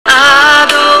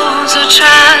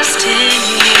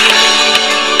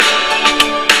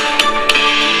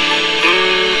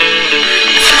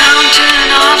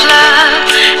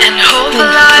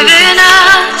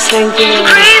Thank you, Lord.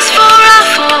 Grace for our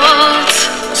faults,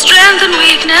 strength and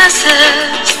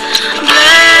weaknesses.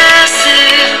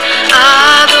 Blessed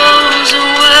are those who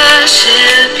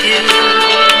worship you.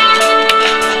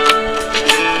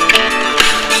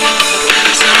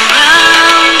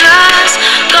 Surround us,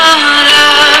 God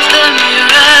of the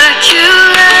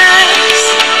miraculous.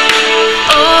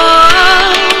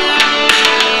 Oh,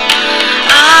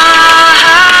 our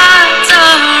hearts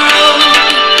are open,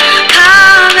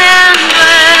 come and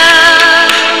dwell.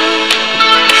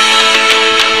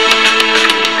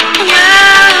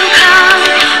 Welcome,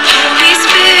 Holy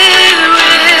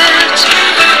Spirit.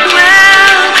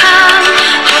 Welcome,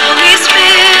 Holy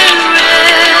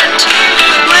Spirit.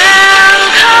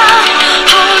 Welcome,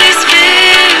 Holy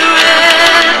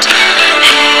Spirit.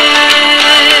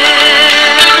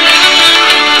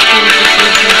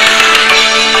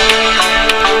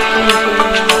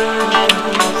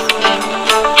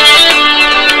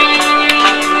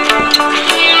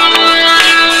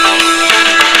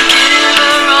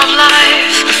 Giver of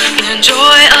life, the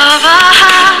joy of our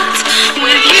hearts.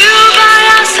 With you by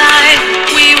our side,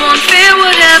 we won't fear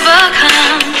whatever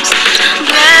comes.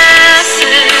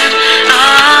 Blessed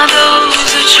are those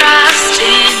who trust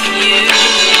in you.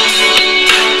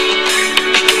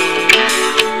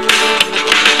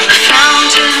 A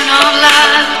fountain of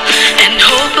love and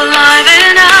hope alive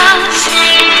in us.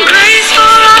 Grace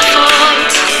for our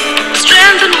faults,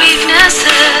 strength and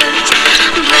weaknesses.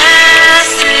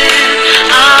 Blessed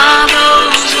are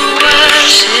those who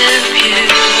worship you.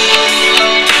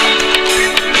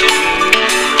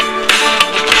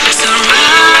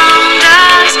 Surround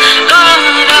us, God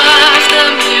of the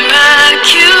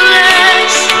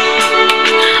miraculous.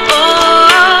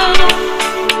 Oh,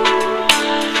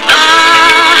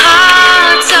 our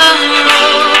hearts are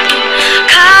open,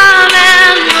 come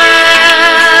and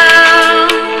dwell.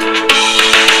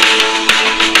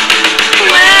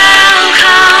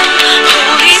 Welcome,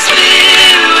 Holy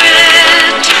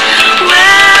Spirit.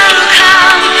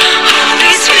 Welcome,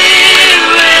 Holy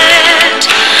Spirit.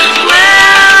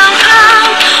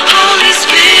 Welcome, Holy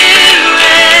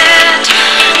Spirit.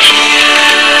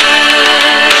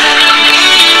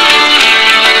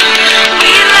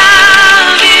 We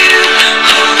love you,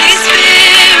 Holy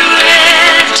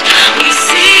Spirit. We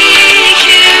seek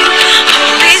you,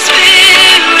 Holy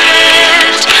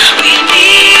Spirit. We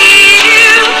need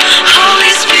you,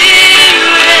 Holy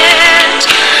Spirit.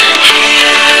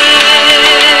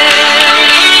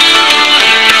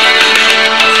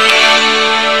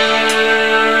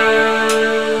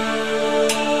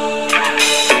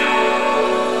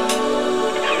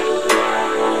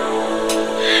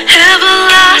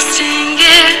 Everlasting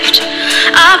gift,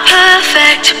 our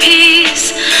perfect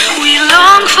peace. We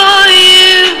long for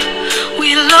you,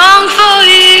 we long for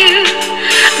you.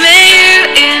 May you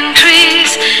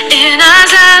increase in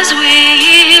us as we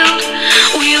yield.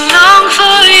 We long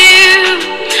for you,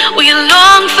 we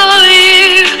long for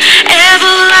you.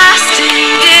 Everlasting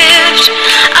gift,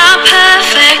 our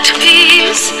perfect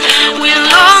peace. We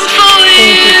long for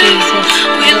you,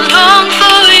 we long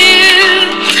for you.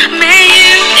 May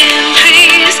you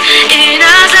increase in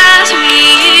us as we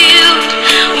yield.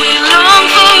 We long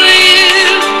for you,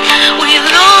 we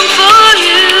long for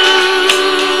you.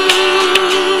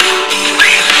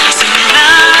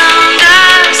 Surround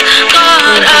us, God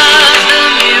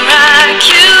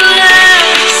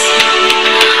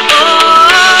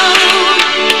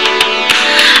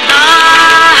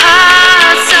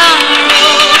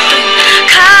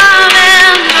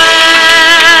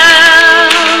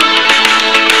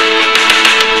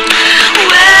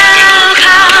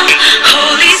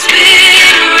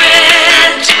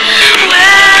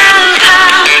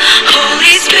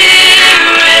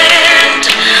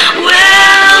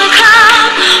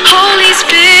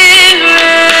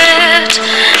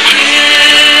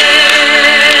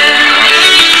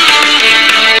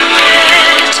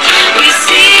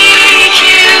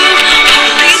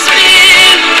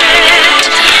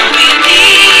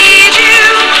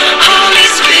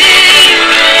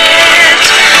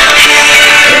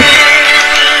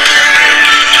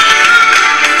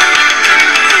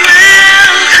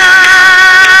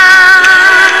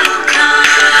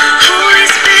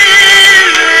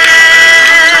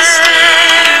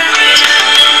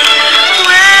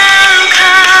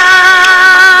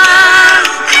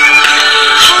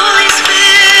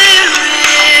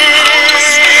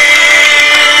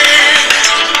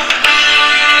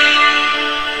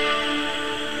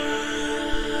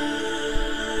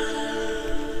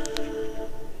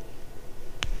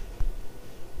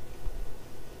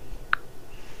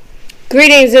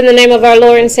Greetings in the name of our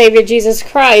Lord and Savior Jesus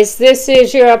Christ. This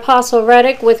is your Apostle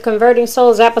Reddick with Converting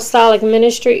Souls Apostolic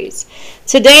Ministries.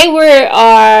 Today we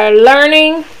are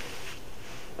learning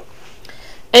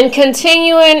and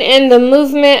continuing in the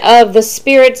movement of the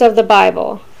spirits of the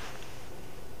Bible.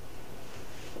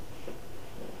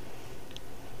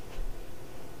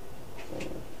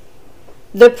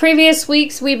 The previous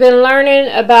weeks we've been learning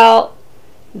about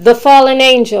the fallen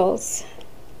angels,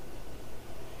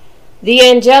 the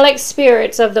angelic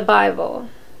spirits of the Bible,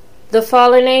 the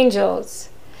fallen angels.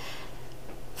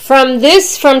 From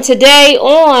today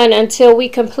on until we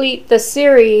complete the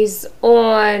series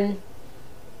on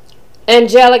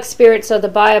angelic spirits of the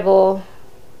Bible,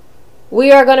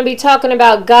 we are going to be talking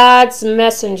about God's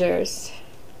messengers.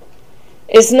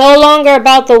 It's no longer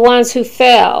about the ones who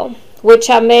fell, which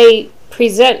I may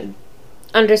present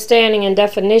understanding and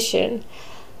definition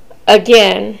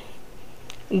again.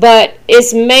 But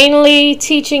it's mainly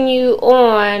teaching you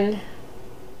on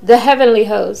the heavenly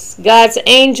hosts, God's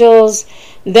angels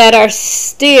that are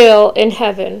still in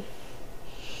heaven.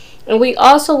 And we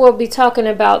also will be talking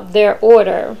about their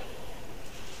order.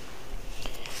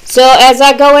 So as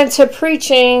I go into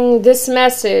preaching this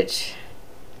message,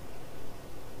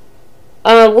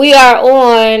 we are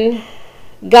on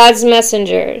God's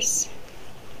messengers.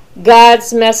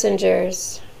 God's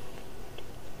messengers.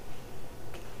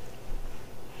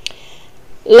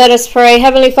 Let us pray.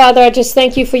 Heavenly Father, I just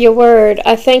thank you for your word.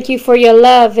 I thank you for your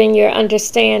love and your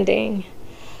understanding.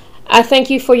 I thank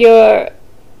you for your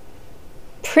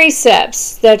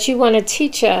precepts that you want to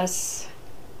teach us,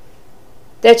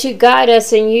 that you guide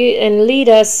us and lead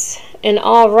us in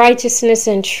all righteousness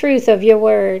and truth of your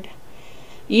word.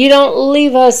 You don't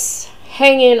leave us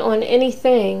hanging on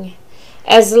anything.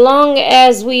 As long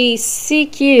as we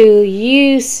seek you,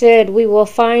 you said we will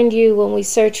find you when we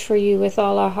search for you with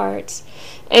all our hearts.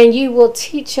 And you will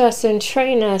teach us and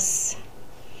train us.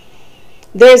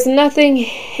 There's nothing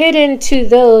hidden to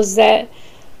those that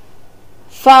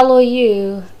follow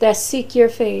you, that seek your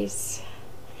face.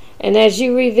 And as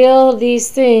you reveal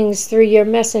these things through your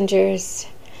messengers,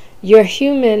 your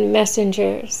human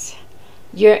messengers,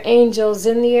 your angels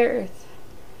in the earth,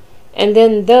 and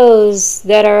then those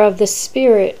that are of the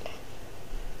Spirit,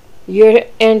 your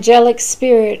angelic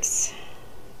spirits,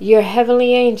 your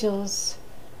heavenly angels,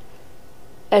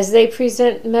 as they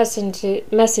present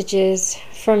messages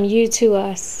from you to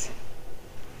us.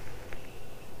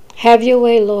 Have your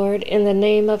way, Lord, in the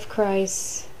name of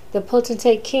Christ, the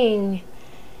potentate King,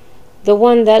 the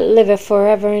one that liveth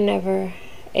forever and ever.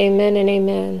 Amen and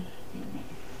amen.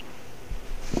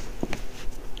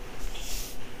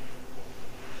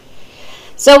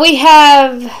 So we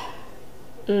have,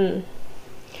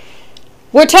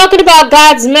 we're talking about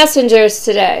God's messengers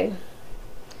today.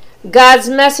 God's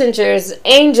messengers,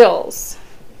 angels.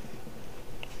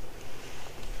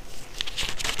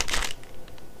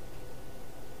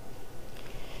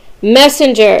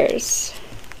 Messengers.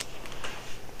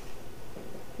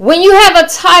 When you have a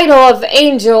title of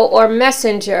angel or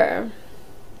messenger,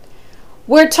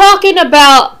 we're talking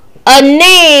about a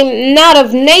name not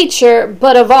of nature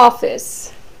but of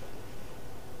office.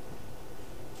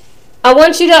 I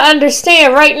want you to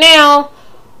understand right now,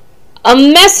 a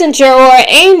messenger or an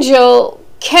angel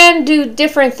can do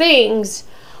different things,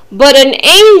 but an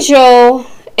angel,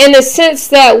 in the sense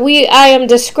that I am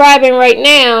describing right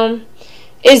now,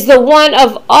 is the one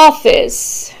of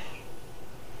office,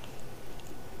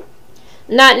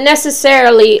 not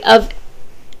necessarily of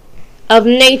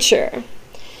nature.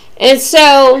 And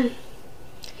so,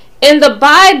 in the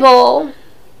Bible,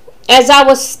 as I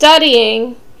was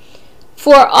studying,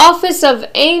 for office of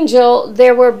angel,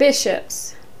 there were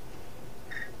bishops.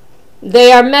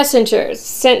 They are messengers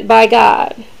sent by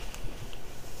God.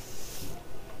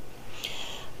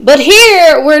 But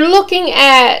here we're looking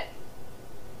at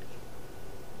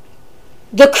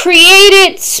the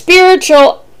created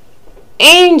spiritual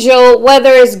angel,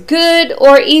 whether it's good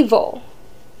or evil.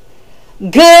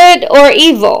 Good or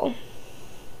evil.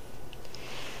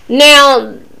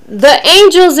 Now, the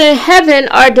angels in heaven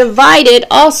are divided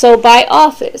also by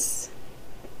office.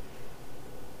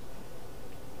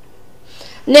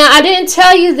 Now, I didn't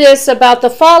tell you this about the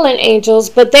fallen angels,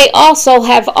 but they also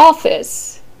have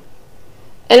office.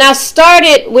 And I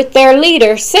started with their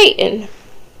leader, Satan.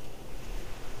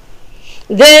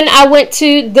 Then I went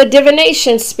to the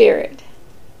divination spirit.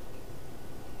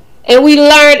 And we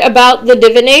learned about the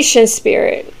divination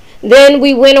spirit. Then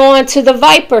we went on to the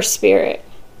viper spirit.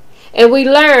 And we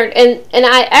learned, and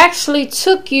I actually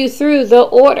took you through the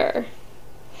order.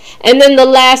 And then the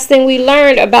last thing we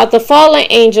learned about the fallen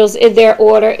angels in their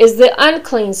order is the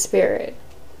unclean spirit.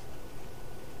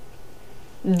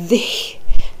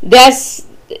 That's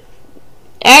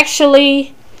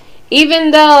actually,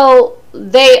 even though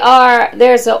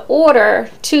there's an order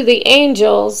to the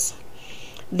angels,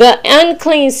 the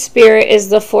unclean spirit is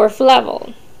the fourth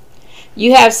level.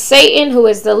 You have Satan, who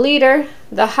is the leader,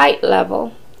 the height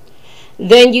level.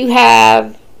 Then you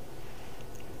have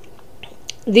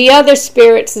the other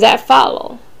spirits that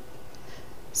follow.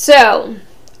 So,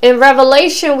 in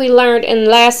Revelation, we learned in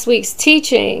last week's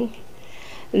teaching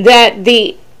that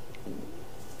the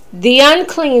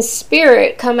unclean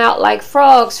spirit come out like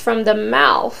frogs from the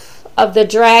mouth of the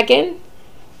dragon,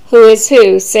 who is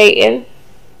who? Satan.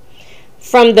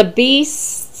 From the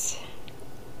beast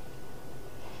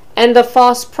and the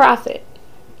false prophet.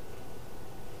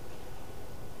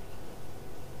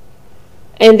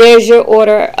 And there's your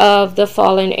order of the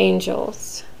fallen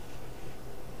angels.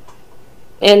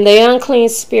 And the unclean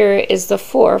spirit is the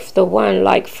fourth, the one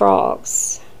like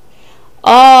frogs.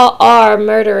 All are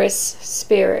murderous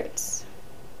spirits.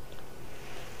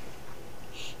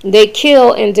 They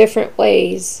kill in different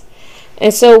ways.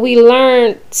 And so we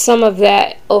learned some of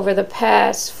that over the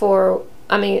past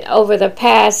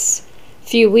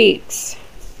few weeks.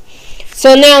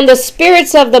 So now the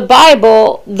spirits of the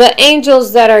Bible, the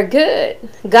angels that are good,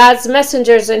 God's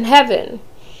messengers in heaven.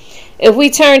 If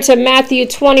we turn to Matthew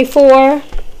 24,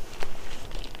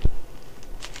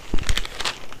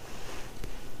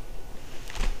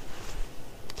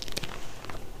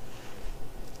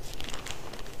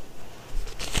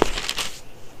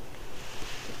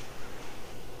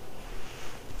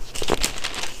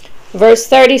 verse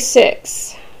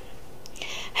 36.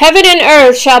 Heaven and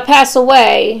earth shall pass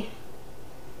away,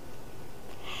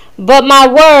 but my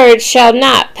word shall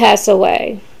not pass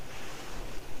away.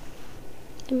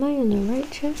 Am I in the right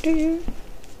chapter here?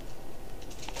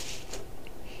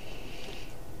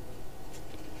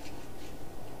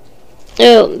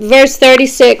 Oh, verse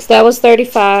 36, that was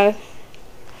 35.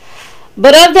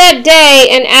 But of that day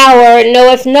and hour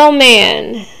knoweth no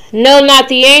man, no, not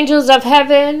the angels of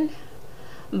heaven,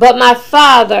 but my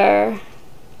Father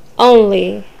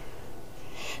only.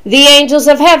 The angels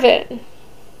of heaven.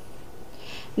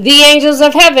 The angels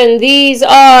of heaven, these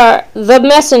are the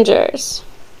messengers.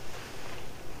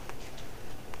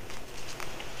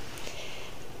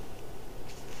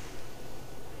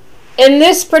 In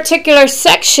this particular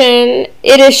section,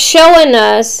 it is showing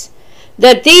us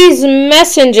that these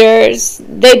messengers,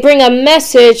 they bring a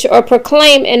message or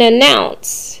proclaim and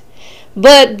announce,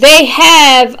 but they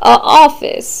have an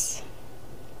office.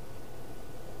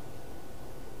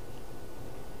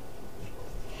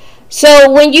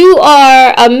 So when you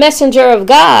are a messenger of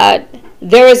God,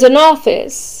 there is an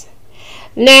office.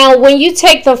 Now, when you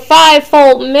take the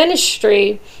fivefold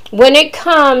ministry, when it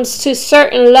comes to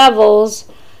certain levels,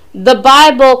 the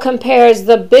Bible compares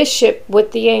the bishop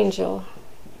with the angel.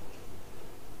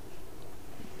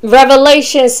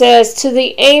 Revelation says, to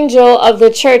the angel of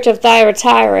the church of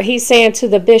Thyatira, he's saying to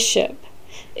the bishop,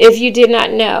 if you did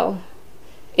not know,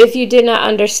 if you did not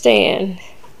understand.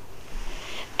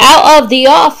 Out of the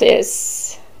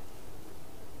office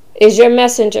is your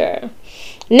messenger.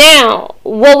 Now,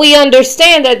 what we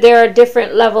understand that there are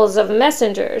different levels of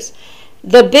messengers.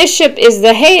 The bishop is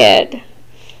the head,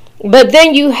 but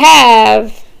then you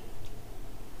have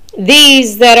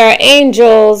these that are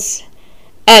angels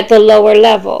at the lower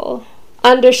level,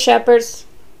 under shepherds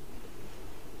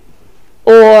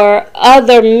or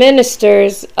other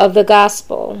ministers of the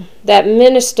gospel that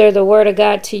minister the word of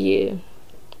God to you.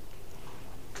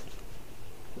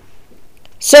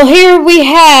 So here we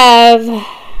have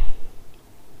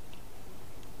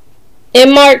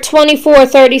in Mark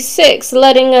 24:36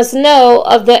 letting us know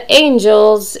of the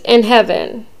angels in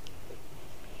heaven.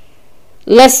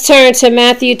 Let's turn to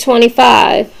Matthew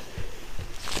 25.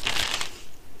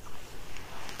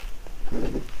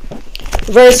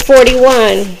 Verse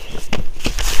 41.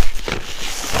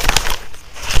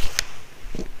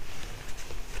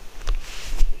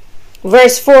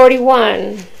 Verse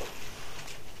 41.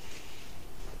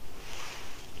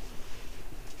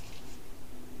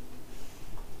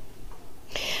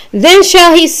 Then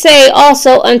shall he say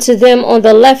also unto them on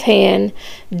the left hand,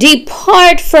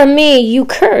 Depart from me, you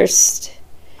cursed,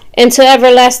 into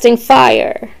everlasting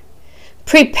fire,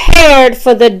 prepared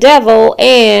for the devil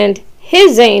and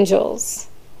his angels.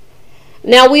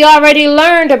 Now we already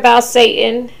learned about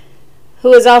Satan,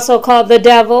 who is also called the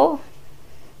devil,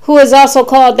 who is also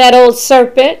called that old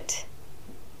serpent,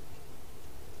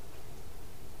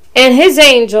 and his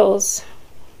angels,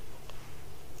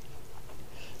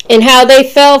 and how they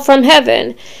fell from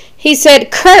heaven. He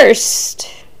said,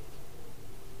 cursed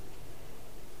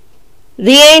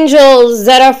The angels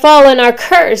that are fallen are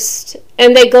cursed,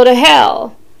 and they go to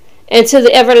hell and to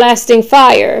the everlasting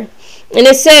fire. And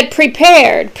it said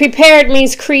prepared. Prepared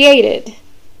means created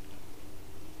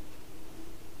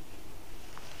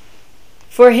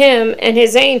for him and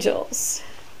his angels.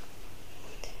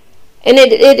 And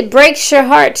it breaks your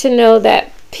heart to know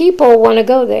that people want to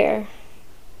go there.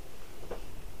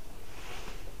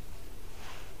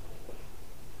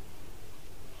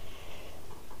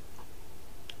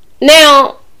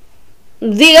 Now,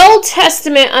 the Old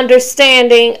Testament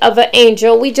understanding of an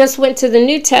angel, we just went to the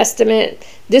New Testament.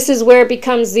 This is where it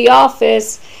becomes the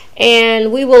office,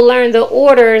 and we will learn the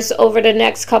orders over the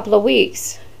next couple of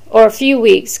weeks, or a few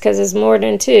weeks, because it's more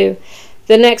than two,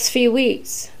 the next few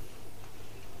weeks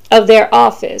of their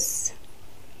office.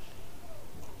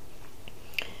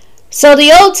 So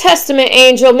the Old Testament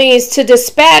angel means to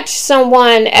dispatch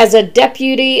someone as a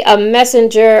deputy, a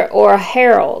messenger, or a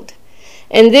herald.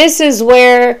 And this is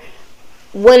where,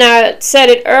 when I said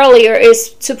it earlier, is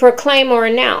to proclaim or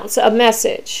announce a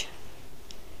message.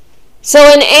 So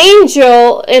an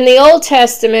angel in the Old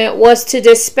Testament was to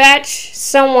dispatch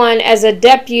someone as a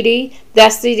deputy,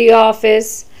 that's the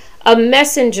office, a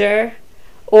messenger,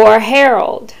 or a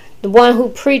herald, the one who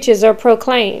preaches or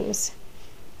proclaims.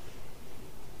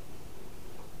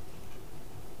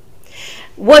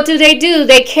 What do?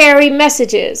 They carry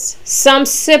messages, some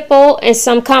simple and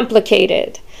some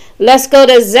complicated. Let's go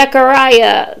to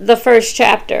Zechariah, the 1st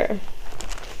chapter.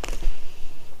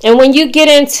 And when you get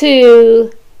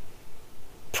into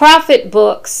prophet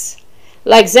books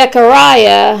like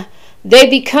Zechariah, they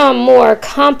become more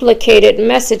complicated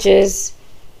messages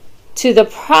to the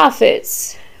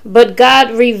prophets, but God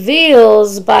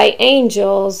reveals by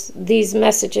angels these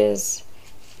messages.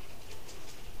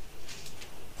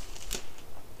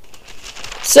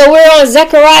 So we're on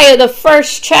Zechariah, the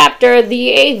 1st chapter, the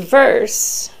 8th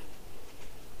verse.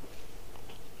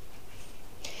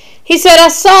 He said, I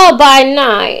saw by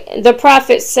night, the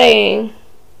prophet saying,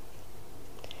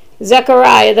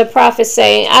 Zechariah, the prophet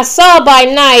saying, I saw by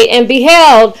night and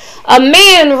beheld a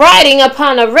man riding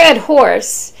upon a red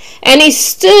horse, and he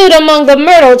stood among the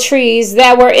myrtle trees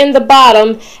that were in the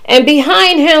bottom, and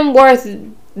behind him were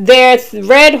their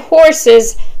red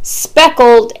horses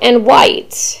speckled and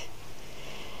white.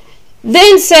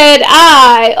 Then said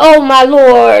I, O my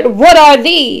Lord, what are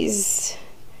these?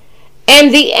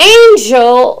 And the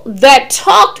angel that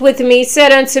talked with me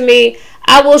said unto me,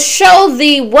 I will show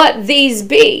thee what these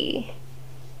be.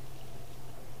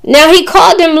 Now he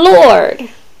called him Lord.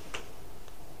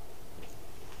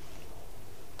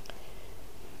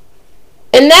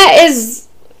 And that is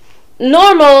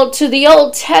normal to the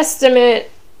Old Testament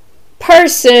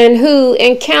person who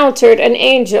encountered an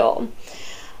angel.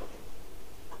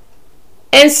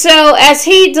 And so as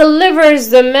he delivers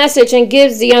the message and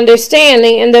gives the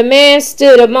understanding, and the man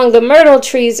stood among the myrtle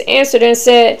trees, answered and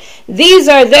said, These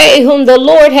are they whom the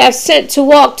Lord hath sent to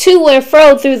walk to and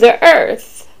fro through the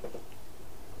earth.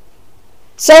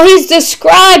 So he's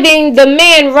describing the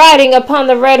man riding upon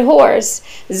the red horse.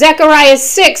 Zechariah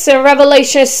 6 and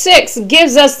Revelation 6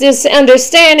 gives us this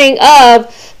understanding of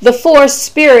the 4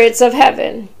 spirits of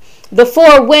heaven, the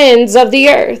 4 winds of the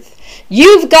earth.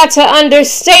 You've got to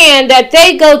understand that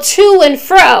they go to and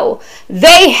fro.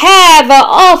 They have an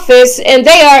office and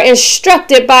they are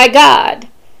instructed by God.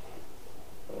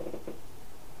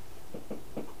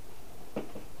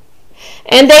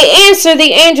 And they answered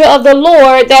the angel of the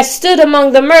Lord that stood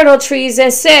among the myrtle trees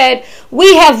and said,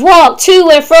 We have walked to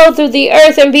and fro through the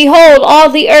earth, and behold, all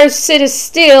the earth sitteth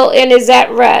still and is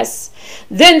at rest.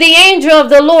 Then the angel of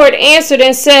the Lord answered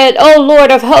and said, O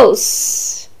Lord of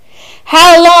hosts,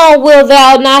 how long wilt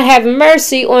thou not have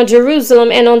mercy on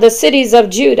Jerusalem and on the cities of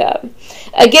Judah,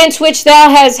 against which thou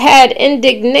hast had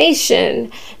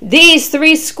indignation these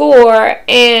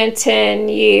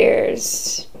 70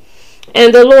 years?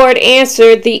 And the Lord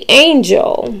answered the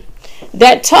angel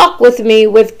that talked with me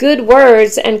with good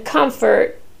words and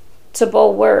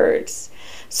comfortable words.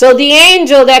 So the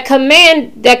angel that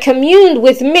communed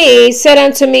with me said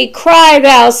unto me, Cry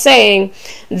thou, saying,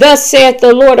 Thus saith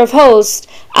the Lord of hosts,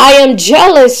 I am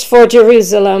jealous for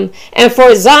Jerusalem and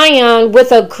for Zion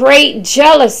with a great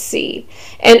jealousy,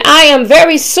 and I am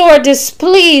very sore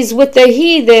displeased with the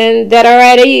heathen that are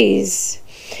at ease.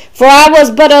 For I was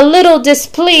but a little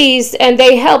displeased, and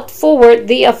they helped forward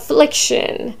the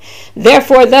affliction.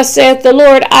 Therefore thus saith the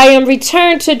Lord, I am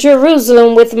returned to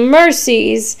Jerusalem with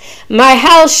mercies. My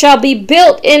house shall be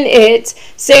built in it,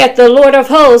 saith the Lord of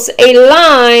hosts. A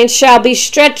line shall be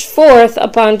stretched forth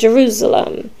upon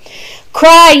Jerusalem.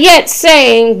 Cry yet,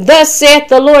 saying, Thus saith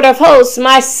the Lord of hosts,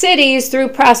 my cities through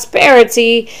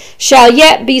prosperity shall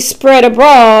yet be spread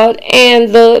abroad, and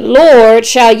the Lord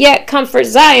shall yet comfort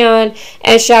Zion,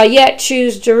 and shall yet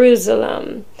choose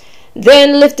Jerusalem.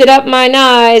 Then lifted up mine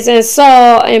eyes, and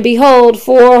saw, and behold,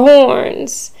 4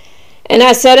 horns. And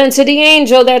I said unto the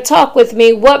angel that talked with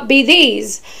me, What be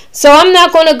these? So I'm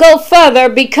not going to go further,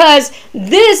 because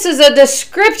this is a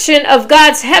description of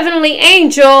God's heavenly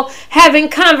angel having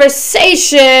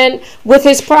conversation with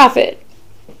his prophet.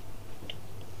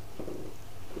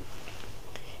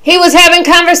 He was having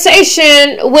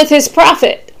conversation with his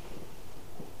prophet.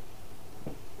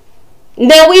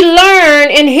 Now we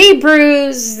learn in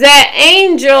Hebrews that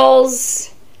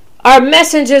angels are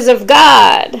messengers of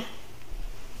God.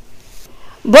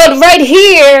 But right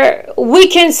here, we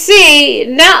can see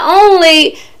not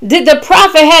only did the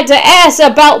prophet had to ask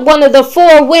about one of the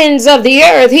 4 winds of the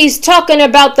earth, he's talking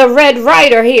about the red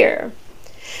rider here.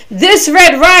 This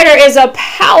red rider is a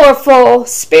powerful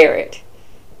spirit.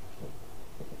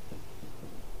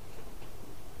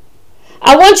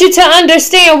 I want you to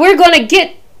understand, we're going to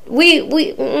get,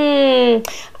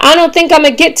 I don't think I'm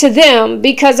going to get to them,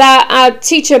 because I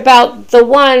teach about the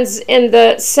ones in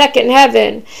the second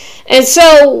heaven. And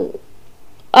so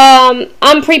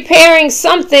I'm preparing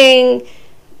something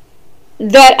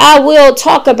that I will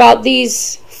talk about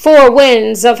these 4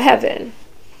 winds of heaven.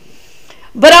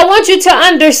 But I want you to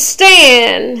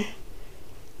understand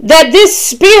that this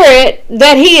spirit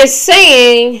that he is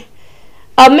saying,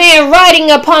 a man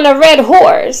riding upon a red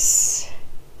horse,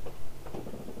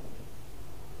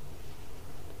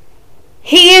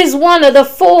 he is one of the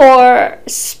 4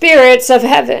 spirits of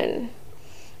heaven.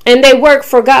 And they work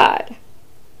for God.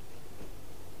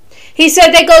 He said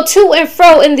they go to and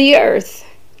fro in the earth.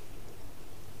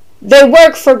 They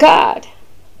work for God.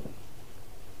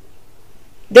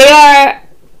 They are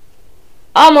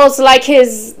almost like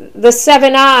the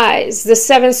 7 eyes, the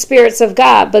 7 spirits of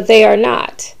God, but they are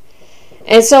not.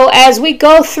 And so as we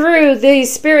go through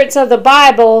these spirits of the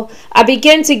Bible, I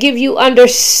begin to give you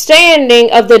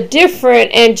understanding of the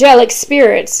different angelic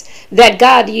spirits that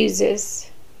God uses.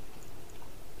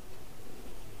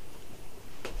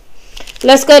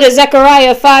 Let's go to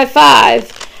Zechariah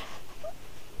 5:5.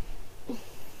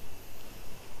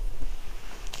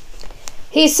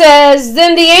 He says,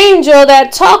 Then the angel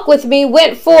that talked with me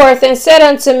went forth and said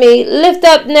unto me, Lift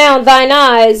up now thine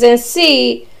eyes, and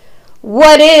see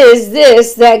what is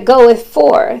this that goeth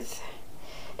forth.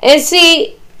 And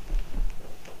see,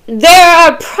 there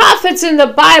are prophets in the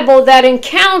Bible that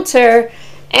encounter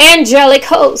angelic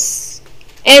hosts,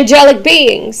 angelic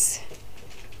beings.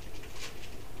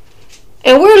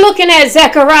 And we're looking at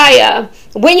Zechariah.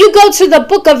 When you go to the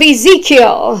book of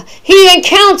Ezekiel, he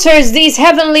encounters these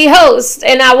heavenly hosts,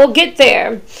 and I will get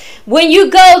there. When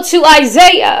you go to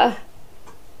Isaiah,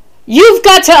 you've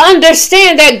got to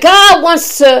understand that God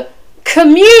wants to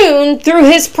commune through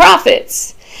his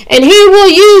prophets, and he will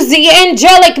use the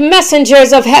angelic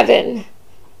messengers of heaven.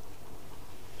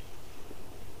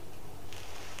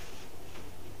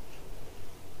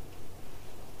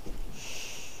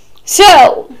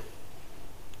 So,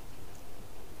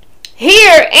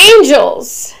 here,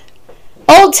 angels,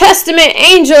 Old Testament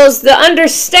angels, the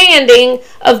understanding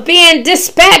of being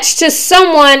dispatched to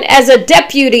someone as a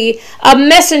deputy, a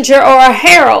messenger, or a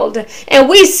herald. And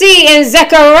we see in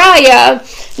Zechariah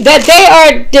that they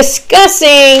are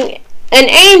discussing, an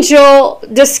angel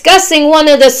discussing one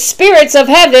of the spirits of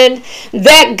heaven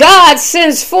that God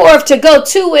sends forth to go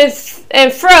to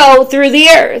and fro through the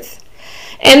earth.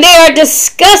 And they are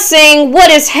discussing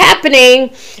what is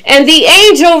happening. And the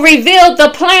angel revealed the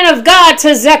plan of God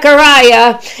to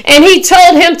Zechariah. And he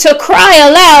told him to cry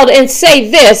aloud and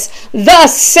say this,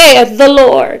 Thus saith the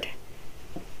Lord.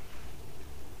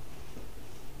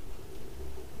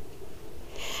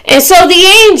 And so the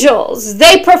angels,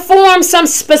 they perform some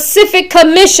specific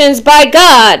commissions by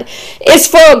God. It's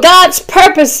for God's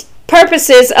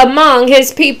purposes among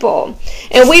his people.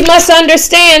 And we must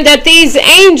understand that these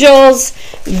angels,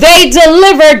 they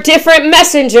deliver different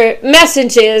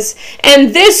messages,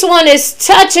 and this one is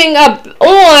touching up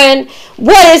on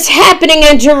what is happening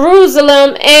in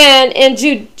Jerusalem and in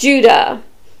Judah.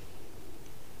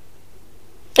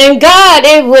 And God,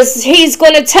 he's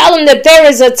going to tell him that there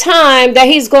is a time that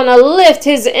he's going to lift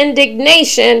his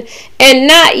indignation and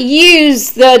not use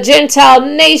the Gentile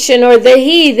nation or the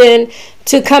heathen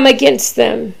to come against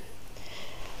them.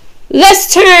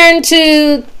 Let's turn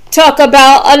to talk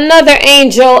about another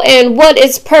angel and what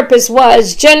its purpose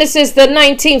was. Genesis, the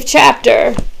 19th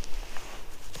chapter.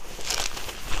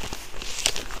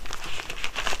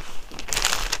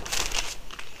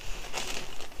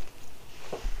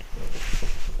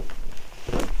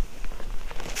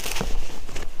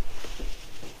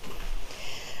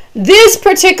 This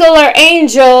particular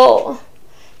angel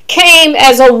came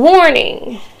as a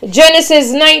warning,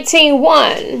 Genesis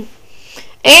 19:1,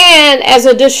 and as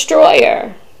a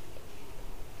destroyer.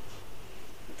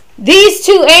 These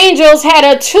two angels had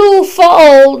a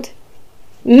twofold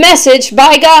message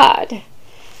by God.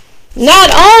 Not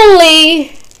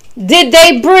only did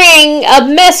they bring a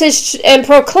message and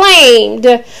proclaimed,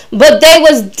 but they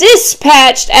was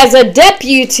dispatched as a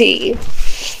deputy.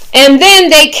 And then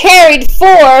they carried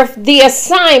forth the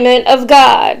assignment of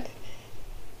God.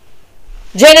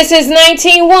 Genesis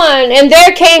 19:1, and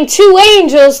there came two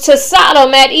angels to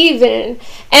Sodom at even,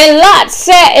 and Lot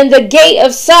sat in the gate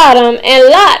of Sodom, and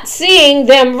Lot, seeing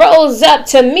them, rose up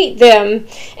to meet them,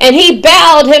 and he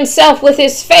bowed himself with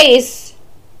his face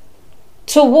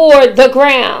toward the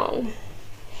ground.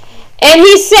 And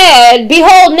he said,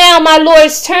 Behold, now my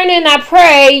lords, turn in, I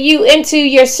pray you, into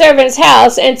your servant's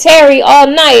house, and tarry all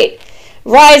night.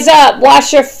 Rise up,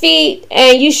 wash your feet,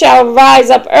 and you shall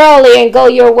rise up early and go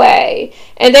your way.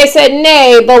 And they said,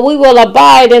 Nay, but we will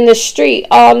abide in the street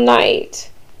all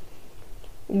night.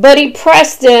 But he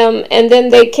pressed them, and then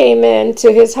they came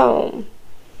into his home.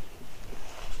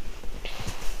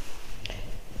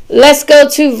 Let's go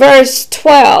to verse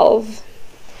 12.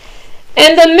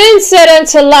 And the men said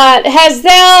unto Lot, Hast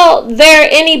thou there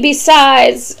any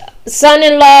besides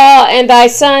son-in-law, and thy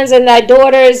sons and thy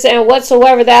daughters, and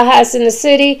whatsoever thou hast in the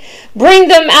city? Bring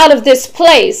them out of this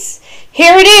place.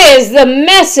 Here it is, the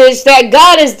message that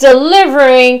God is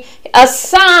delivering,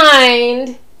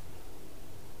 assigned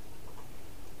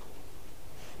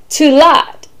to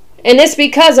Lot. And it's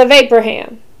because of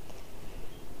Abraham.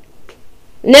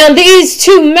 Now these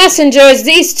two messengers,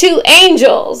 these two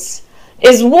angels,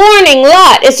 is warning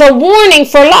Lot. It's a warning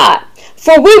for Lot.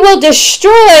 For we will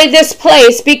destroy this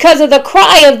place because of the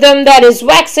cry of them that is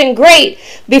waxing great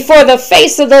before the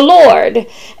face of the Lord.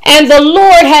 And the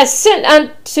Lord has sent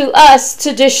unto us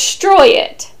to destroy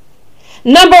it.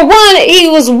 Number one, he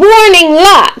was warning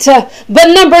Lot.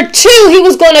 But number two, he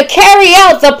was going to carry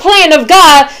out the plan of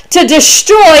God to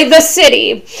destroy the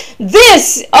city.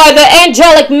 These are the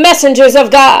angelic messengers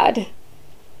of God.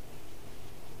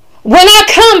 When I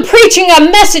come preaching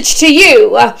a message to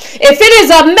you, if it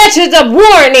is a message of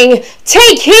warning,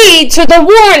 take heed to the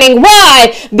warning.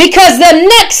 Why? Because the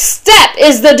next step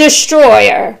is the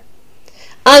destroyer.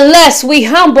 Unless we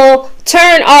humble,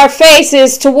 turn our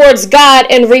faces towards God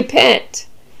and repent.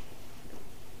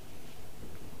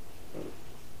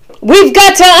 We've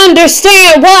got to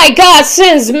understand why God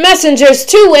sends messengers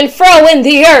to and fro in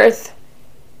the earth.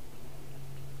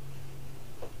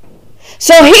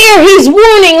 So here he's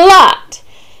warning Lot,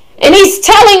 and he's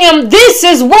telling him this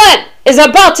is what is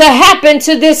about to happen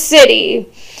to this city.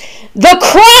 The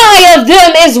cry of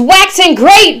them is waxing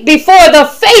great before the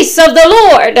face of the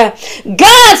Lord.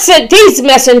 God sent these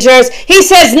messengers. He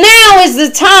says, now is the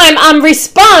time I'm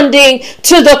responding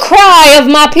to the cry of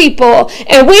my people.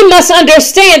 And we must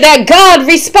understand that God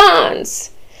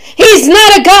responds. He's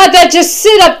not a God that just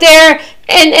sit up there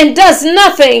and does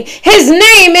nothing. His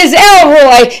name is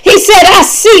Elroy. He said, I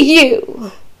see you.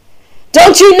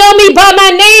 Don't you know me by my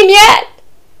name yet?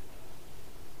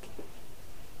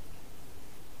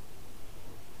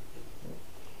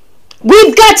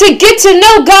 We've got to get to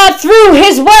know God through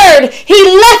his word. He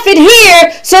left it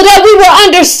here so that we will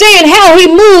understand how he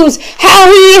moves,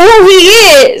 who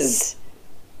he is,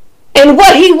 and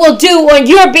what he will do on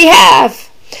your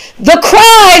behalf. The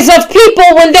cries of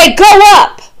people when they go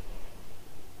up.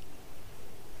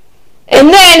 And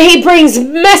then he brings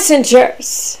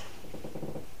messengers.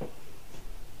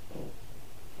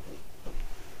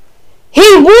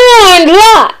 He warned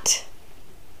Lot.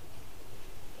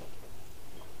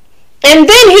 And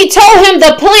then he told him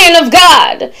the plan of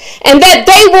God, and that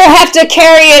they will have to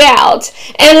carry it out.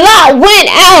 And Lot went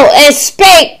out and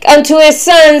spake unto his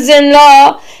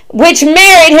sons-in-law, which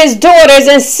married his daughters,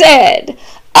 and said,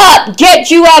 Up, get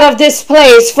you out of this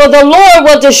place, for the Lord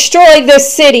will destroy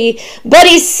this city. But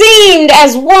he seemed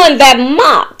as one that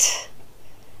mocked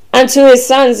unto his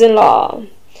sons-in-law.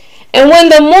 And when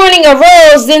the morning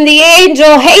arose, then the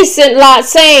angel hastened Lot,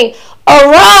 saying,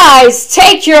 Arise,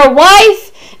 take your wife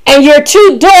and your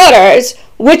two daughters,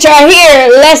 which are here,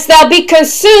 lest thou be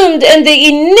consumed in the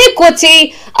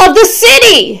iniquity of the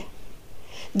city.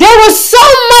 There was so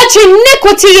much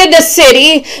iniquity in the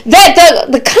city that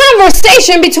the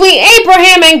conversation between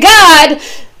Abraham and God,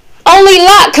 only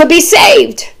Lot could be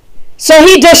saved. So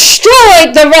he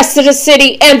destroyed the rest of the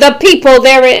city and the people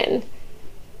therein.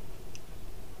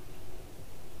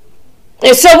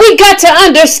 And so we got to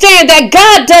understand that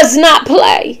God does not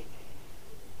play.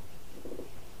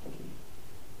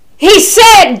 He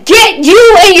said, get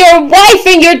you and your wife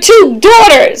and your 2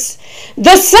 daughters,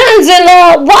 the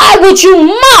sons-in-law. Why would you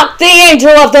mock the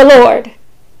angel of the Lord?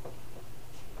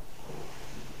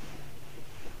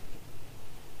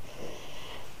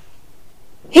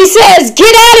 He says,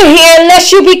 get out of here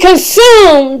lest you be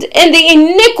consumed in the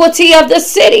iniquity of the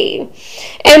city.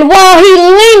 And while he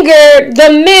lingered,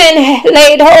 the men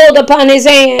laid hold upon his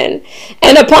hand,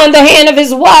 and upon the hand of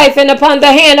his wife, and upon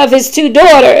the hand of his 2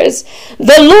 daughters,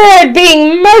 the Lord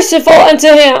being merciful unto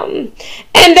him.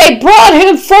 And they brought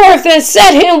him forth and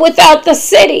set him without the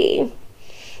city.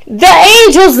 The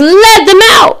angels led them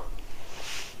out.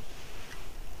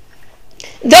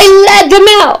 They led them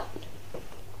out.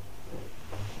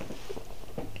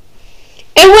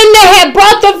 And when they had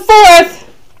brought them forth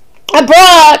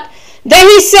abroad, then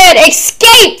he said,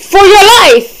 escape for your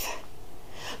life.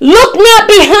 Look not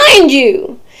behind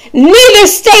you, neither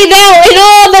stay thou in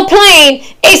all the plain.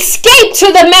 Escape to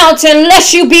the mountain,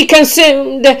 lest you be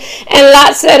consumed. And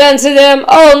Lot said unto them,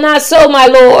 oh, not so, my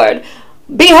Lord.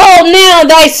 Behold, now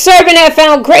thy servant hath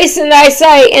found grace in thy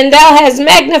sight, and thou hast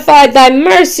magnified thy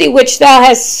mercy which thou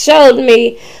hast showed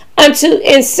me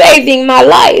in saving my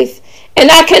life. And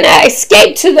I cannot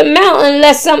escape to the mountain,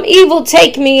 lest some evil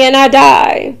take me and I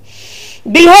die.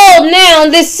 Behold, now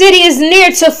this city is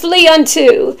near to flee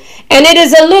unto, and it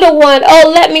is a little one.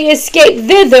 Oh, let me escape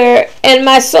thither, and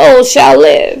my soul shall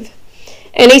live.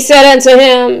 And he said unto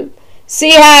him,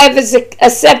 see, I have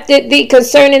accepted thee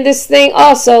concerning this thing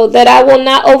also, that I will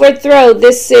not overthrow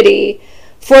this city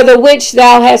for the which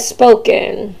thou hast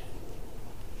spoken.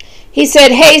 He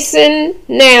said, hasten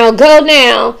now, go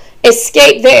now,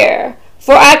 escape there.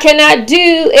 For I cannot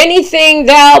do anything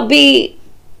thou be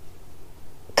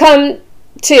come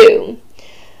to.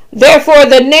 Therefore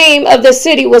the name of the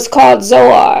city was called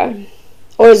Zoar,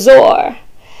 or Zor.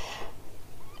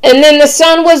 And then the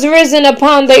sun was risen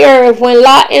upon the earth when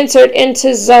Lot entered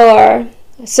into Zoar.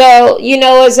 So,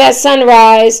 it's at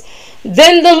sunrise.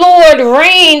 Then the Lord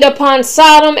rained upon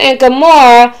Sodom and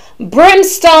Gomorrah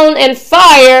brimstone and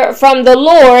fire from the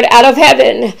Lord out of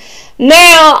heaven.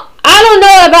 Now, I don't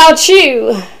know about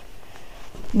you,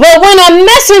 but when a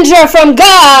messenger from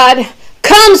God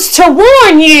comes to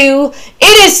warn you,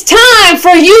 it is time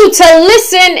for you to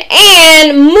listen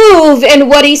and move in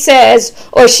what he says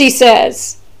or she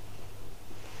says.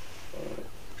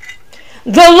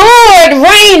 The Lord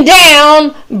rained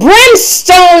down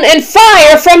brimstone and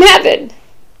fire from heaven.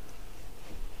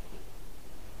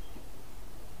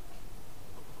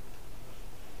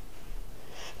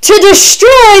 To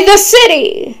destroy the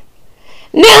city.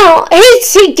 Now,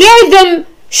 he gave them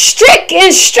strict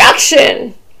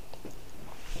instruction.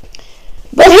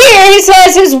 But here he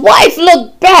says his wife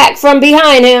looked back from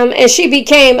behind him and she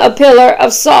became a pillar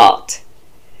of salt.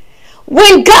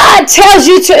 When God tells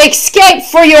you to escape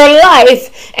for your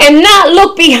life and not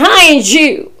look behind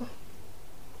you.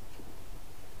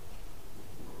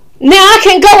 Now I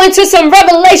can go into some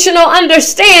revelational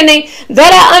understanding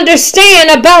that I understand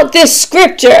about this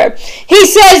scripture. He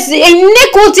says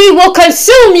iniquity will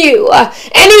consume you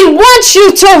and he wants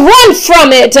you to run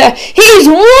from it. He's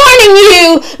warning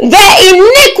you that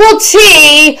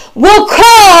iniquity will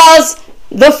cause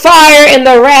the fire and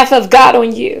the wrath of God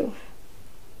on you.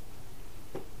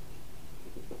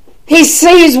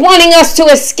 He's wanting us to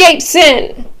escape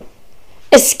sin,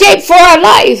 escape for our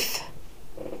life.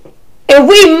 And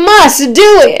we must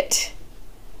do it.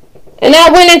 And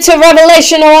I went into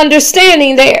revelational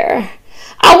understanding there.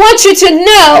 I want you to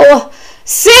know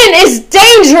sin is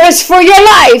dangerous for your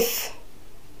life.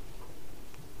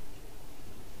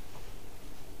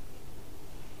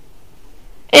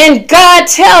 And God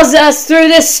tells us through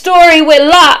this story with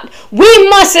Lot, we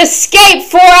must escape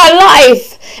for our life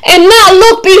and not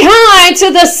look behind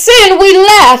to the sin we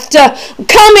left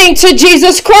coming to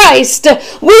Jesus Christ.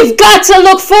 We've got to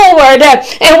look forward.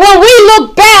 And when we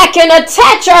look back and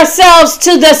attach ourselves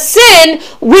to the sin,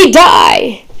 we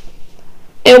die.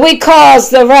 And we cause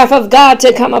the wrath of God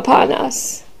to come upon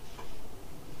us.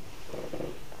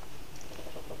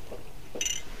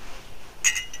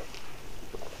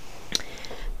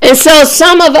 And so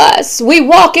some of us, we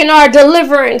walk in our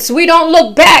deliverance. We don't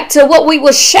look back to what we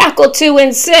were shackled to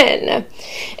in sin.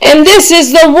 And this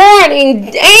is the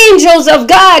warning. Angels of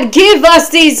God give us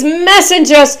these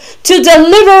messengers to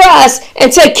deliver us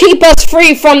and to keep us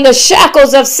free from the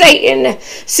shackles of Satan.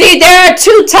 See, there are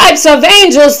two types of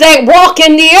angels that walk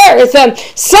in the earth.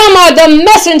 Some are the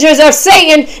messengers of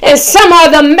Satan and some are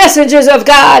the messengers of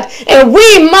God. And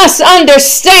we must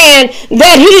understand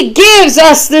that he gives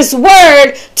us this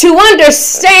word to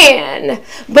understand.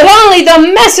 But only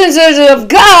the messengers of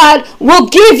God will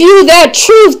give you that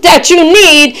truth that you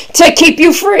need need to keep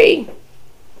you free.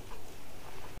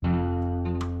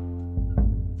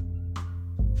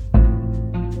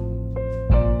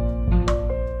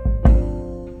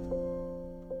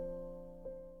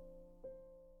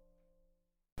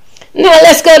 Now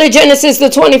let's go to Genesis, the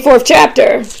 24th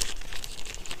chapter.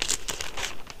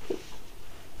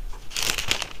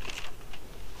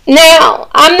 Now,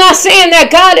 I'm not saying that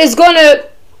God is going to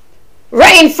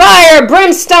rain fire,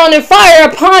 brimstone, and fire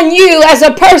upon you as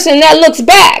a person that looks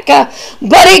back.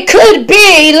 But it could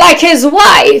be like his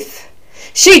wife.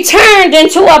 She turned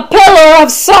into a pillar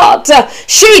of salt.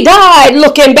 She died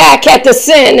looking back at the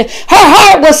sin. Her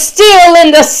heart was still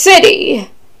in the city.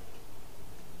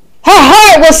 Her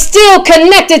heart was still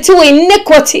connected to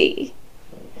iniquity.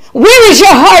 Where is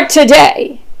your heart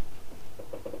today?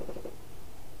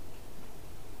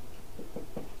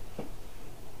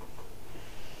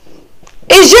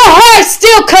 Is your heart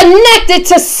still connected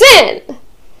to sin?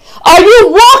 Are you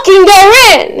walking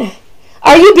therein?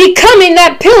 Are you becoming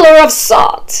that pillar of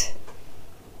salt?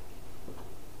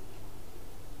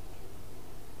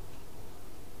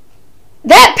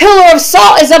 That pillar of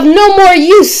salt is of no more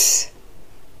use.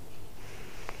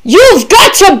 You've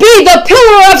got to be the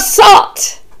pillar of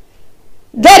salt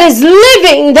that is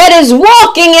living, that is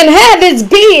walking and have its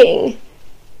being.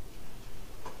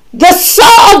 The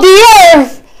salt of the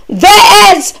earth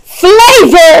that adds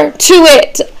flavor to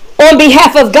it on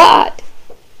behalf of God.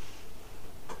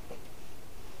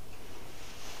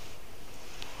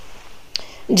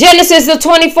 Genesis, the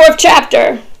 24th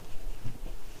chapter.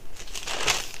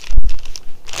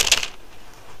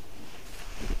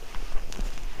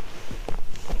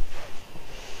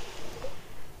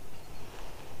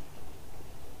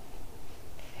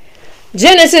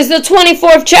 Genesis, the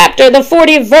 24th chapter, the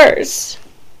 40th verse.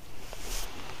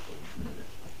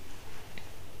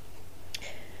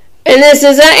 And this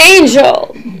is an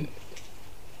angel.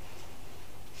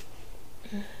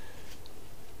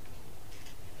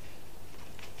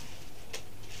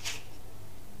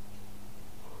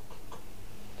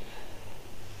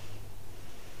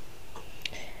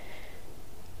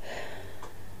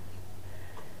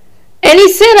 And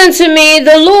he said unto me,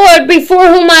 the Lord before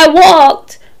whom I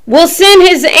walked will send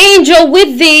his angel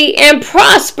with thee and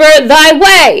prosper thy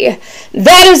way.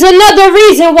 That is another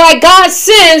reason why God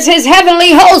sends his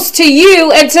heavenly host to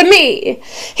you and to me.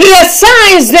 He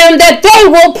assigns them that they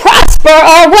will prosper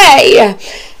our way.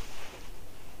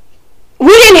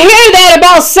 We didn't hear that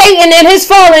about Satan and his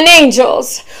fallen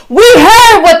angels. We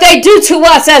heard what they do to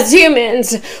us as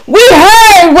humans. We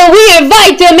heard when we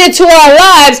invite them into our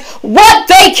lives what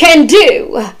they can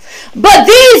do. But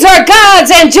these are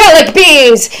God's angelic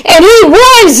beings, and he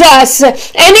warns us,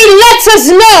 and he lets us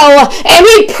know, and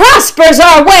he prospers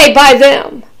our way by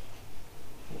them.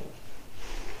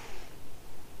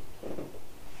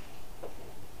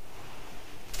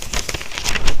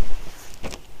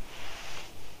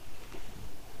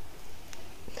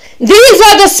 These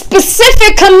are the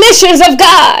specific commissions of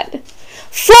God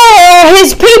for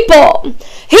his people.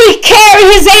 He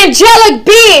carries his angelic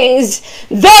beings.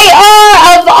 They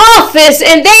are of office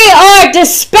and they are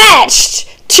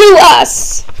dispatched to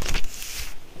us.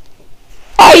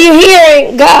 Are you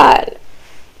hearing God?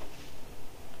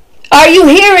 Are you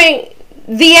hearing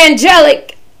the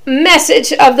angelic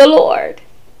message of the Lord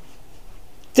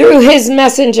through his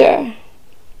messenger,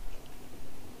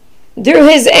 through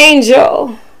his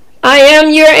angel? I am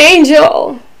your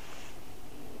angel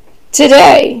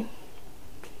today.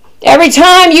 Every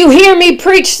time you hear me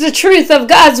preach the truth of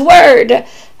God's word,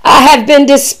 I have been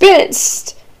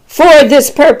dispensed for this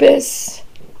purpose.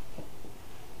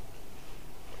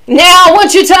 Now I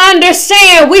want you to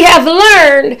understand, we have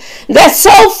learned that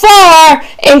so far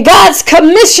in God's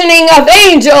commissioning of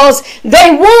angels,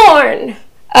 they warn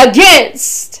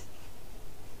against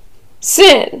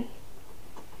sin.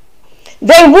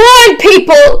 They warn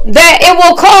people that it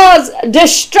will cause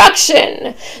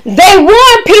destruction. They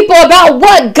warn people about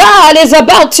what God is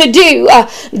about to do.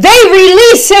 They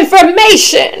release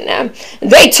information.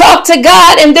 They talk to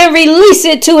God and then release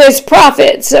it to his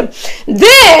prophets. Then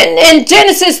in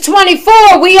Genesis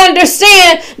 24, we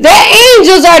understand that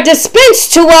angels are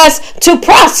dispensed to us to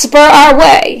prosper our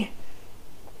way.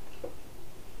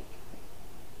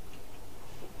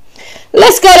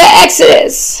 Let's go to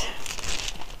Exodus.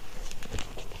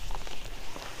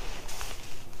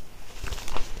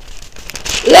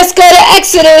 Let's go to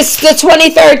Exodus, the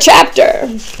 23rd chapter.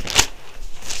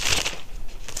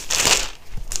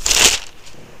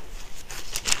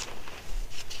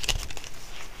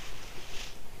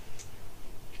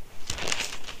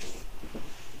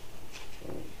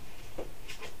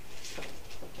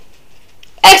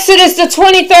 Exodus, the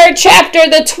 23rd chapter,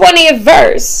 the 20th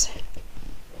verse.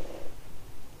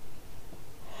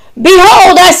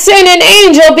 Behold, I send an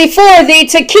angel before thee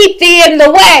to keep thee in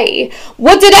the way.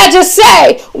 What did I just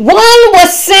say? One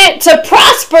was sent to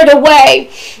prosper the way.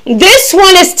 This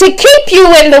one is to keep you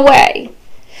in the way.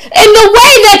 In the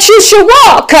way that you should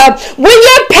walk. When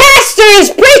your pastor is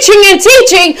preaching and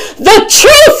teaching the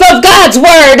truth of God's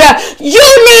word, you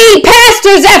need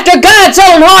pastors after God's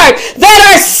own heart that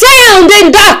are sound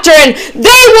in doctrine.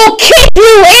 They will keep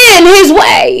you in his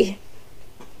way.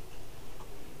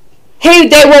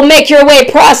 They will make your way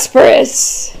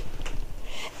prosperous.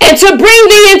 And to bring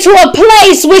thee into a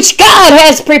place which God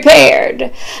has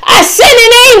prepared. I send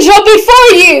an angel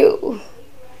before you.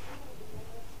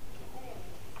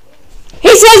 He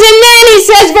says, and then he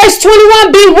says, verse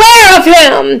 21, beware of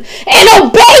him and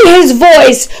obey his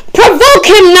voice. Provoke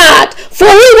him not, for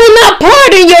he will not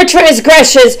pardon your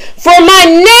transgressions, for my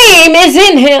name is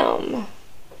in him.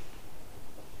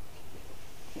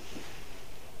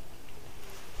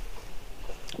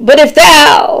 But if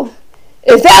thou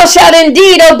shalt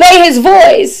indeed obey his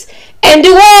voice and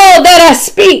do all that I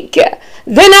speak,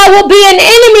 then I will be an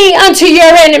enemy unto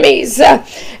your enemies,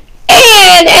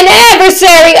 and an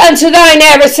adversary unto thine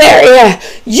adversary.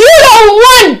 You don't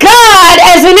want God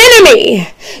as an enemy.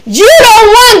 You don't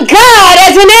want God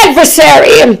as an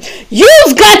adversary.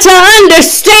 You've got to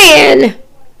understand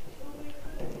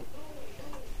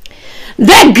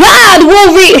that God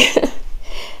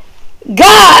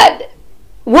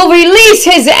will release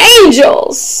his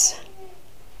angels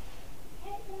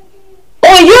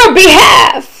on your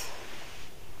behalf.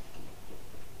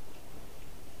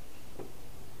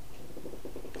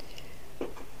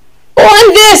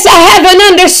 On this, I have an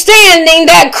understanding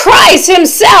that Christ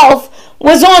himself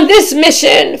was on this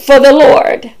mission for the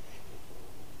Lord.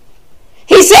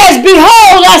 He says,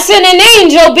 behold, I send an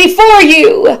angel before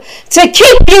you to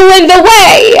keep you in the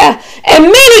way. And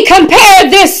many compare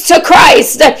this to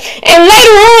Christ. And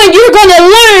later on, you're going to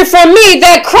learn from me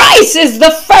that Christ is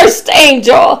the first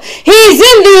angel. He's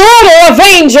in the order of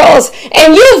angels.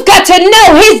 And you've got to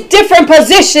know his different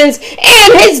positions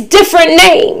and his different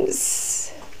names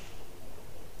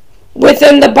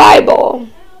within the Bible.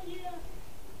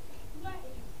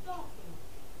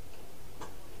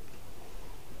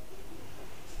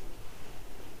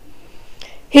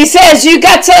 He says you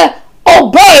got to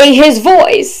obey his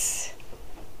voice.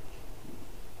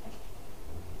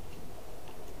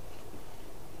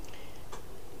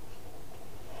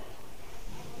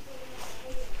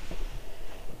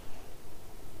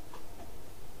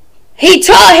 He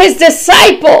taught his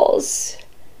disciples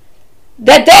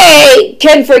that they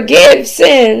can forgive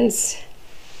sins,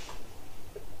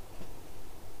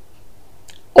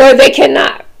 or they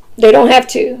cannot. They don't have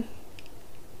to.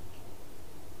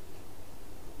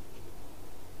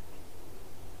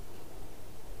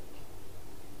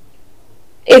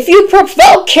 If you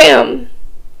provoke him,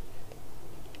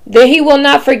 then he will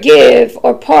not forgive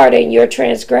or pardon your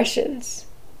transgressions.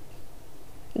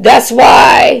 That's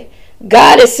why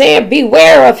God is saying,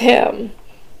 beware of him.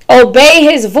 Obey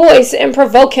his voice and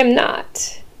provoke him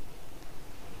not.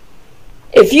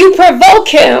 If you provoke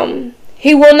him,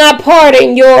 he will not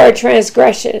pardon your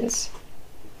transgressions.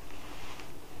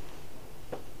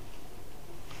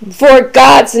 For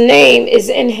God's name is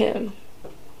in him.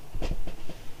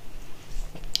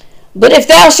 But if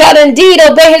thou shalt indeed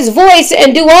obey his voice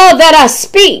and do all that I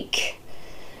speak,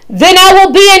 then I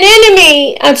will be an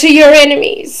enemy unto your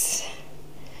enemies.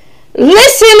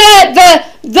 Listen at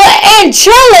the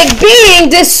angelic being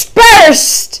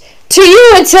dispersed to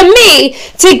you and to me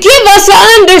to give us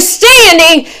an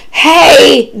understanding.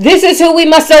 Hey, this is who we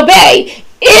must obey.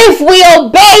 If we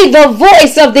obey the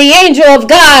voice of the angel of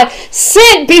God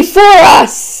sent before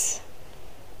us,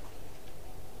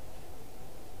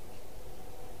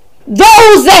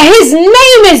 those that his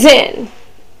name is in.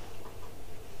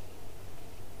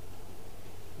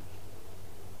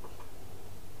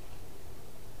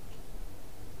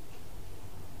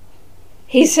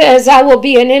 He says, I will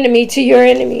be an enemy to your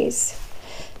enemies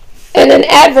and an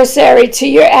adversary to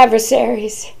your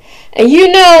adversaries. And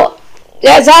you know,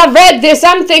 as I read this,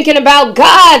 I'm thinking about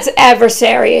God's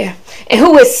adversary, and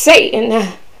who is Satan.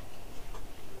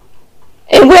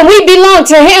 And when we belong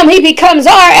to him, he becomes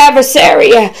our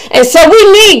adversary. And so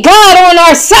we need God on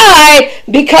our side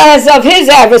because of his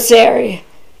adversary.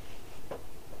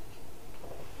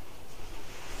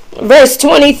 Verse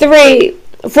 23,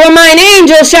 for mine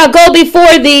angel shall go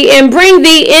before thee and bring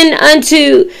thee in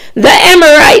unto the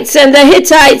Amorites and the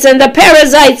Hittites and the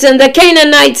Perizzites and the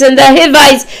Canaanites and the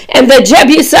Hivites and the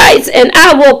Jebusites, and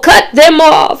I will cut them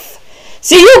off.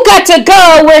 See, you got to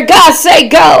go where God say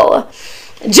go.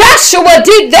 Joshua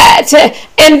did that,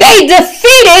 and they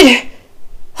defeated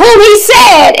whom he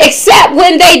said, except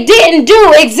when they didn't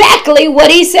do exactly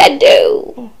what he said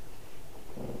do.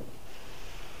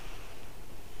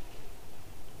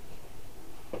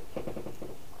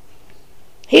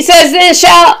 He says, then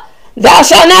thou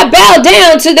shalt not bow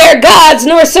down to their gods,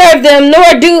 nor serve them,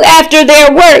 nor do after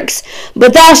their works,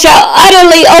 but thou shalt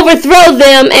utterly overthrow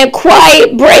them and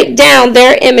quite break down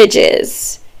their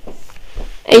images.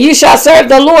 And you shall serve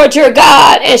the Lord your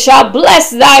God, and shall bless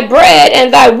thy bread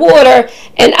and thy water,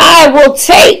 and I will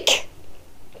take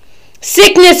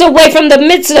sickness away from the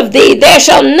midst of thee. There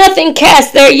shall nothing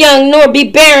cast their young, nor be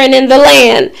barren in the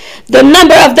land. The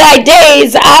number of thy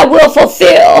days I will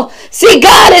fulfill. See,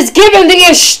 God is giving the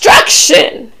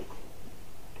instruction.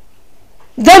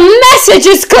 The message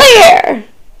is clear.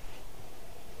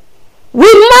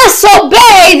 We must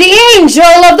obey the angel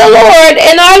of the Lord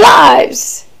in our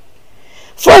lives.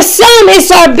 For some, it's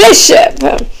our bishop,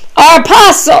 our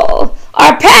apostle,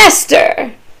 our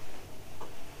pastor.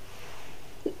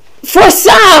 For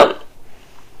some,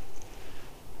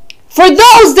 for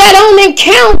those that don't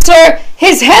encounter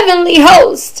his heavenly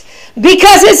host,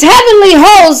 because his heavenly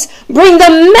hosts bring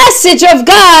the message of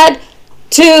God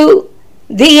to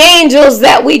the angels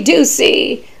that we do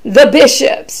see, the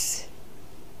bishops,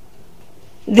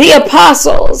 the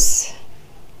apostles,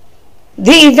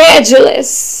 the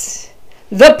evangelists,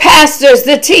 the pastors,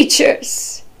 the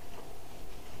teachers.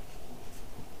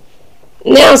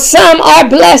 Now some are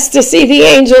blessed to see the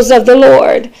angels of the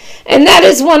Lord. And that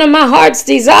is one of my heart's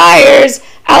desires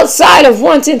outside of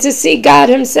wanting to see God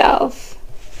himself.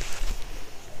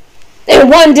 And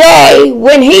one day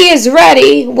when he is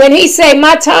ready, when he say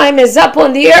my time is up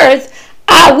on the earth,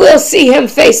 I will see him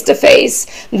face to face.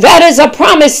 That is a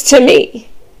promise to me.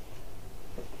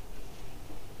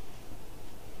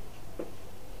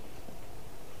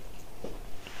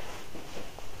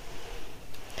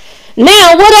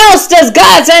 Now, what else does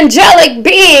God's angelic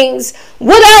beings,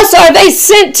 what else are they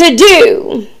sent to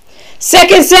do?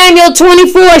 2 Samuel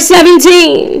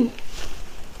 24:17.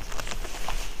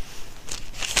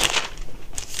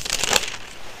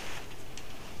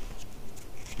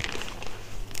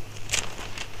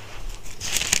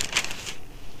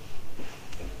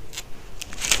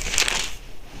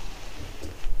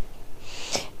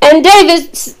 And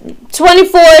David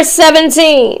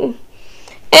 24:17.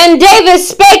 And David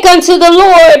spake unto the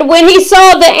Lord when he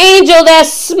saw the angel that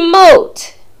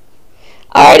smote.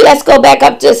 All right, let's go back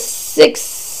up to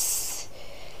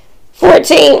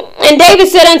 6:14. And David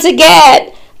said unto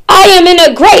Gad, I am in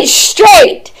a great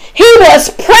strait. He was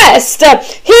pressed.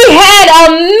 He had a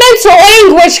mental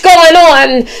anguish going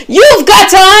on. You've got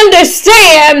to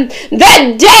understand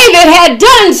that David had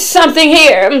done something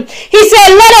here. He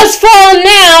said, let us fall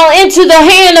now into the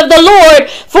hand of the Lord,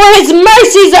 for his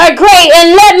mercies are great,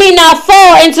 and let me not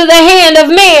fall into the hand of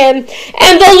man.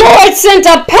 And the Lord sent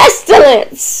a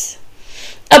pestilence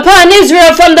upon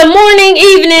Israel from the morning,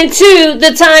 evening to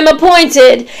the time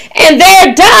appointed. And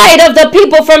there died of the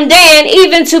people from Dan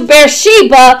even to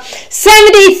Beersheba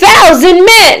 70,000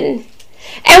 men.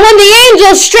 And when the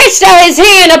angel stretched out his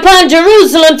hand upon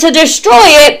Jerusalem to destroy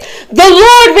it, the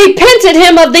Lord repented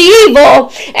him of the evil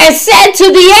and said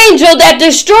to the angel that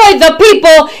destroyed the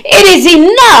people, it is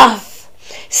enough.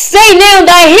 Stay now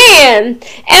thy hand.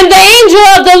 And the angel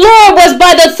of the Lord was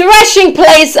by the threshing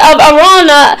place of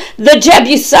Araunah the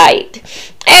Jebusite.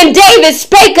 And David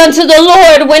spake unto the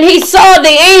Lord when he saw the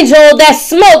angel that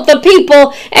smote the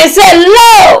people, and said,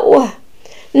 Lo!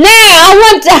 Now,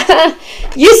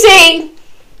 you see,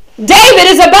 David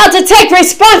is about to take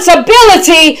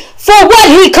responsibility for what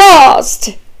he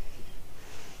caused.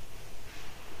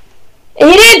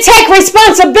 He didn't take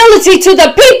responsibility to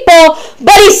the people,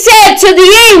 but he said to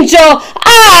the angel,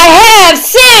 I have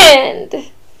sinned.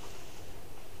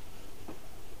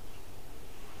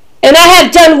 And I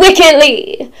have done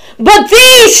wickedly. But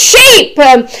these sheep,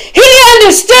 he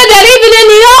understood that even in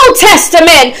the Old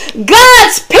Testament,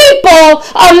 God's people,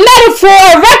 a metaphor,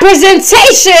 a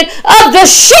representation of the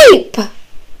sheep.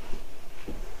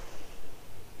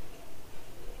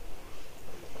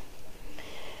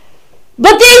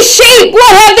 But these sheep,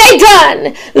 what have they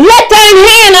done? Let thine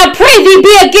hand, I pray thee,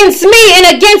 be against me and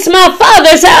against my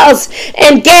father's house.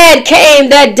 And Gad came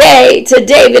that day to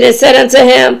David and said unto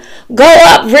him, Go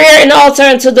up, rear an altar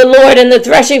unto the Lord in the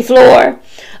threshing floor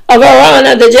of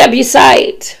Araunah the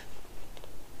Jebusite.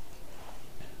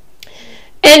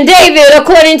 And David,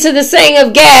 according to the saying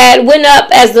of Gad, went up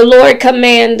as the Lord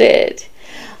commanded.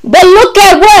 But look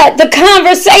at what? The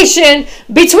conversation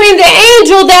between the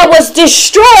angel that was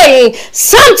destroying.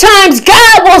 Sometimes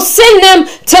God will send them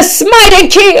to smite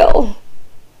and kill.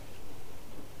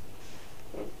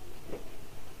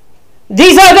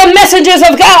 These are the messengers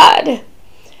of God.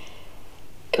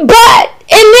 But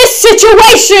in this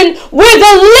situation where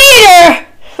the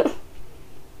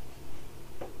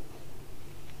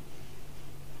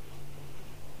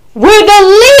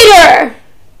leader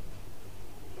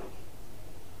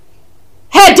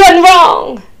had done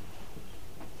wrong,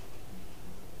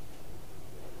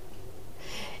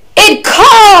 it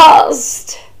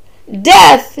caused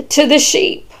death to the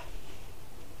sheep.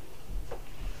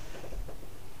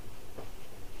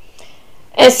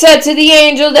 And said to the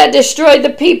angel that destroyed the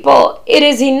people, "It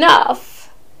is enough."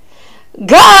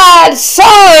 God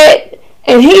saw it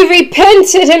and he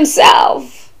repented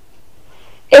himself.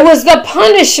 It was the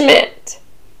punishment.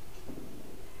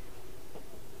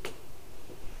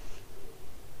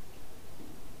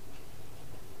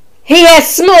 He has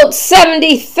smote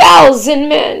 70,000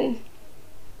 men.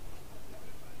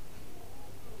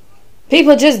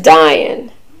 People just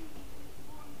dying.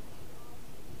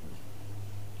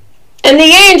 And the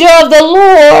angel of the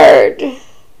Lord,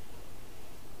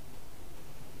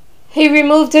 he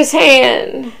removed his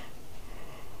hand.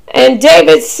 And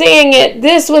David seeing it,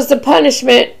 this was the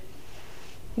punishment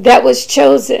that was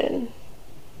chosen.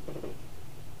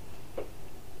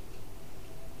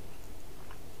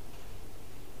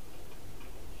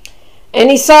 And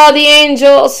he saw the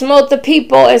angel smote the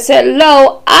people and said,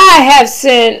 "Lo, I have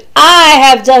sinned. I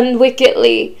have done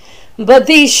wickedly. But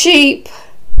these sheep..."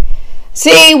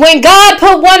 See, when God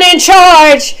put one in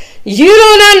charge, you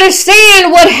don't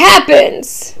understand what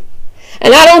happens.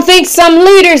 And I don't think some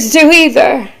leaders do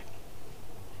either.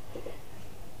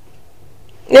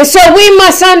 And so we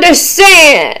must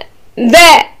understand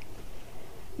that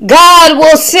God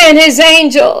will send his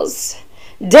angels.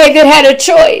 David had a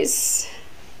choice.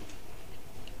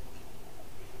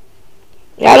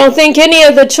 I don't think any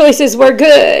of the choices were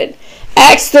good.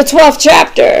 Acts the 12th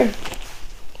chapter.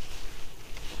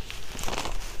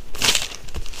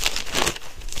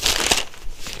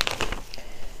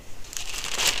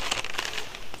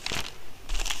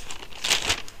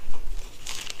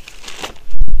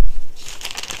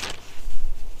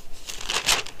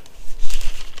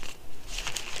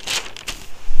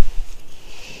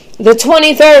 The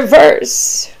 23rd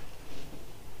verse.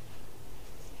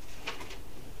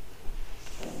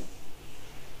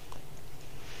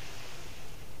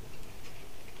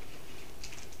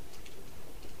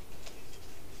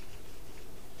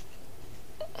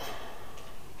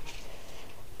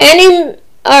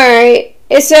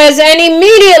 It says, "And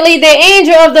immediately the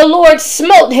angel of the Lord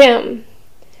smote him,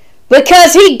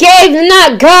 because he gave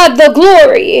not God the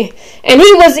glory, and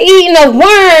he was eaten of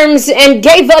worms and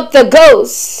gave up the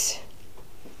ghost."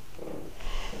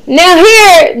 Now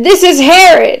here, this is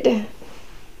Herod.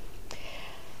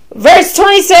 Verse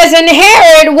 20 says, "And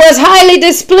Herod was highly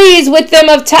displeased with them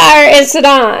of Tyre and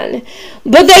Sidon.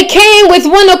 But they came with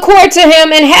one accord to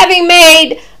him, and having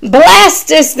made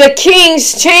Blastus the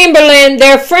king's chamberlain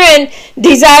their friend,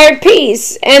 desired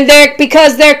peace, and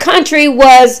because their country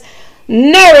was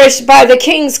nourished by the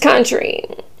king's country.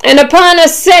 And upon a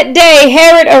set day,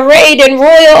 Herod, arrayed in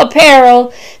royal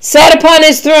apparel, sat upon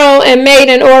his throne and made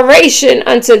an oration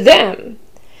unto them.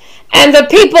 And the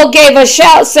people gave a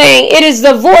shout, saying, It is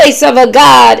the voice of a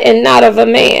God and not of a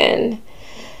man.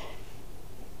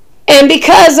 And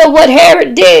because of what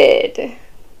Herod did,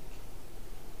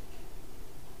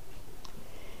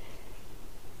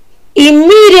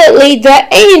 immediately the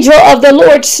angel of the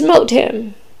Lord smote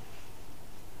him.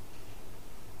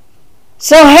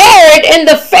 So Herod, in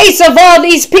the face of all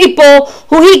these people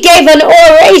who he gave an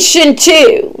oration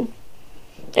to,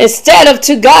 instead of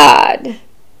to God,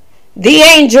 the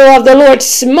angel of the Lord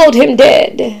smote him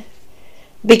dead,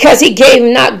 because he gave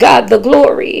not God the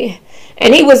glory.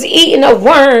 And he was eaten of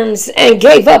worms and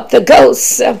gave up the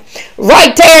ghost.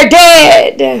 Right there,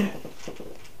 dead.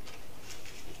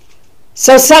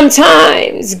 So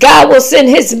sometimes God will send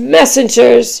his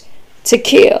messengers to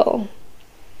kill.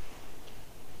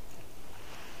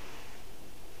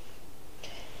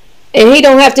 And he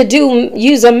don't have to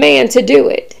use a man to do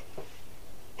it.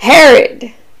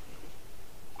 Herod,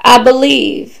 I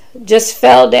believe, just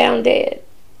fell down dead.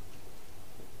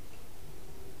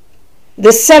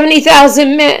 The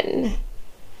 70,000 men,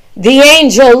 the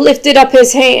angel lifted up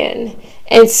his hand,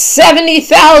 and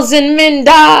 70,000 men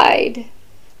died.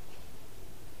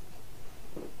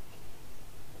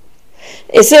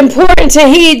 It's important to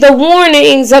heed the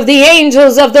warnings of the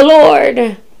angels of the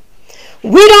Lord.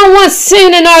 We don't want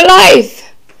sin in our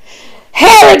life.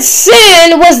 Herod's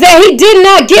sin was that he did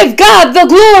not give God the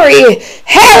glory.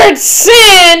 Herod's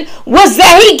sin was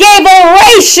that he gave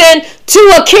oration to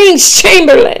a king's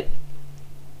chamberlain.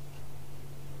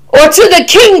 or to the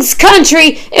king's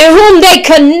country in whom they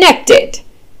connected.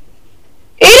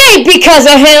 It ain't because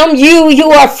of him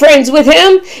you are friends with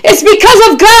him. It's because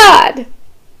of God.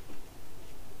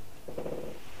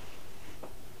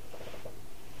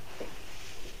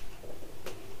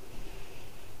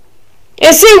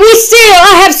 And see,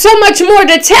 I have so much more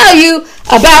to tell you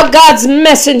about God's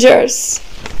messengers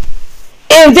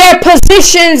and their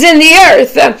positions in the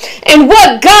earth and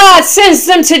what God sends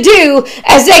them to do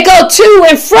as they go to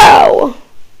and fro.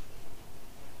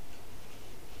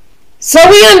 So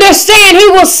we understand he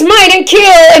will smite and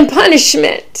kill in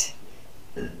punishment.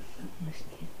 In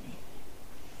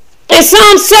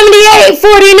Psalm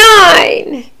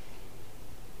 78:49,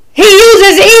 he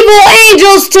uses evil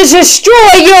angels to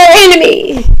destroy your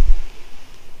enemy.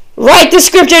 Write the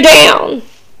scripture down.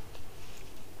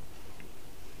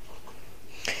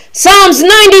 Psalms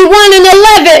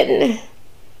 91:11.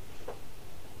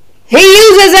 He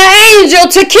uses an angel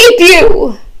to keep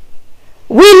you.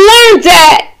 We learned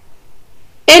that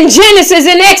in Genesis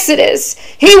and Exodus.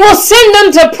 He will send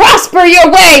them to prosper your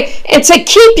way and to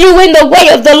keep you in the way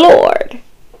of the Lord.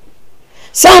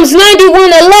 Psalms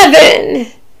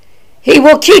 91:11. He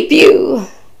will keep you.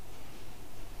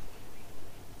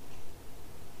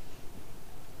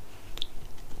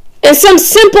 And some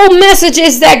simple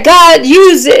messages that God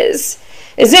uses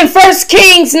is in 1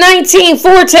 Kings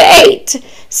 19:4-8.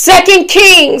 2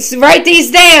 Kings, write these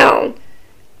down.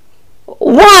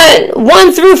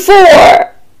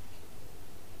 1:1-4.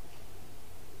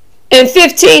 And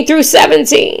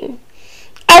 15-17.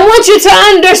 I want you to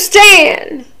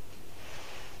understand,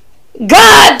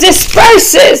 God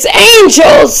disperses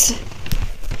angels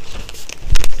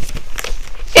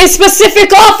in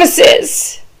specific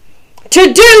offices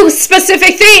to do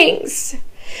specific things.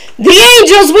 The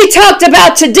angels we talked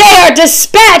about today are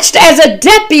dispatched as a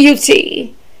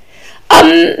deputy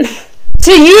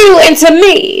to you and to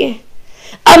me,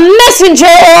 a messenger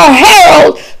or a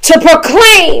herald to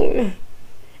proclaim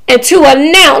and to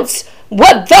announce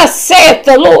what thus saith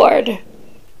the Lord.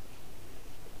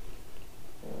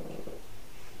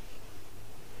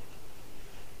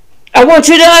 I want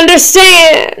you to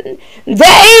understand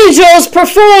the angels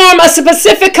perform a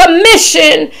specific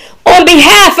commission on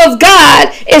behalf of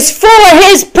God. Is for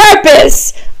his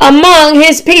purpose among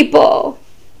his people.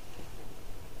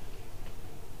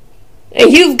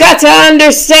 And you've got to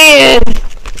understand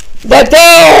that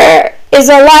there is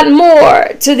a lot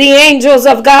more to the angels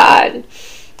of God.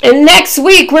 And next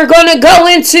week we're going to go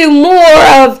into more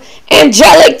of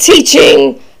angelic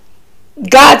teaching,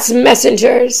 God's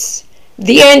messengers,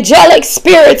 the angelic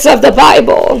spirits of the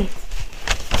Bible.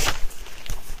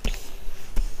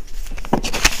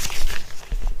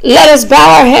 Let us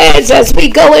bow our heads as we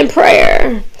go in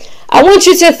prayer. I want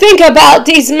you to think about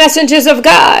these messengers of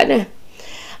God.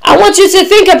 I want you to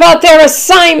think about their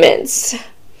assignments.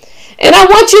 And I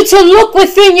want you to look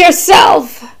within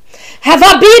yourself. Have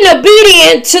I been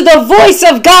obedient to the voice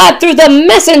of God through the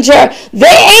messenger,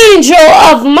 the angel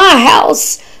of my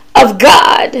house of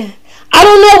God? I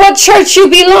don't know what church you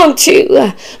belong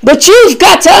to, but you've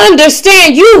got to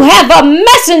understand you have a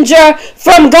messenger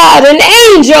from God, an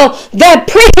angel that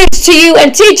preaches to you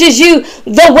and teaches you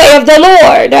the way of the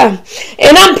Lord.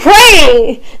 And I'm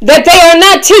praying that they are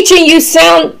not teaching you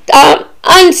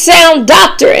unsound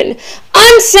doctrine.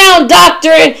 Unsound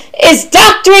doctrine is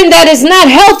doctrine that is not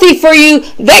healthy for you,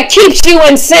 that keeps you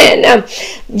in sin.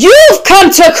 You've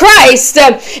come to Christ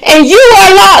and you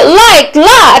are like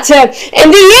Lot,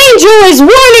 and the angel is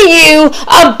warning you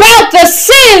about the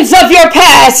sins of your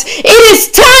past. It is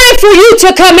time for you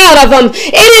to come out of them.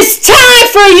 It is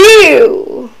time for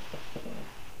you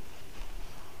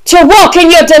to walk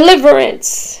in your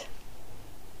deliverance.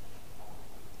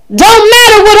 Don't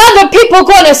matter what other people are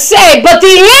going to say, but the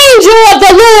angel of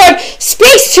the Lord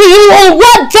speaks to you on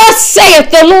what thus saith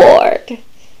the Lord.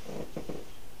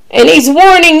 And he's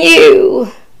warning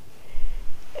you.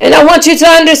 And I want you to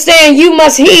understand you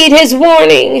must heed his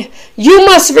warning. You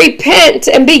must repent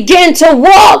and begin to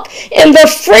walk in the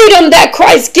freedom that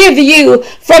Christ gives you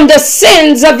from the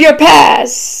sins of your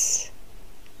past.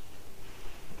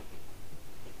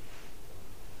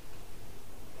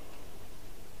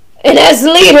 And as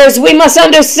leaders, we must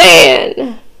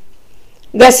understand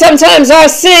that sometimes our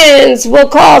sins will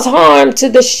cause harm to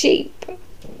the sheep.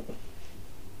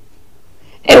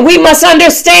 And we must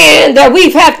understand that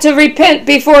we have to repent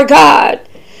before God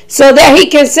so that he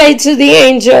can say to the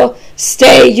angel,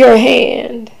 stay your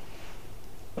hand.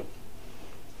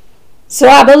 So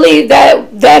I believe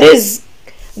that is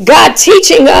God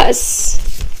teaching us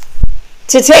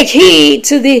to take heed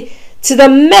to the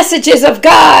messages of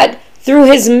God through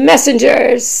his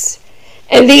messengers,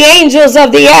 And the angels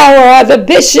of the hour are the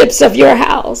bishops of your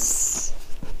house.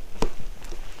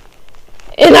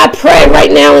 And I pray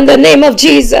right now in the name of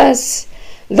Jesus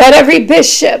that every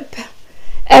bishop,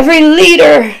 every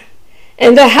leader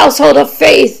in the household of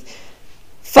faith,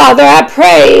 Father, I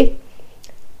pray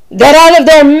that out of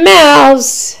their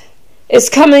mouths is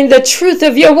coming the truth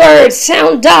of your word,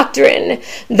 sound doctrine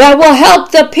that will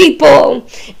help the people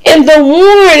in the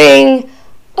warning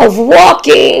of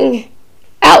walking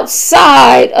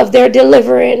outside of their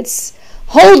deliverance,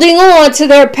 holding on to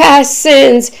their past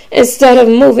sins instead of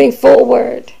moving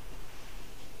forward.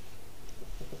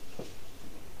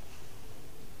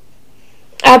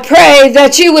 I pray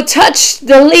that you would touch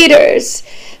the leaders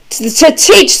to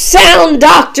teach sound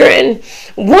doctrine,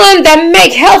 one that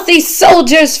make healthy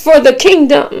soldiers for the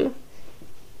kingdom,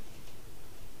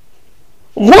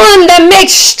 one that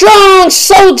makes strong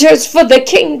soldiers for the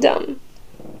kingdom,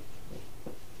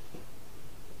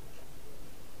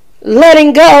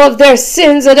 letting go of their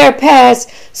sins of their past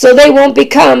so they won't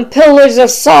become pillars of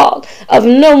salt of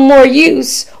no more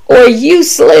use, or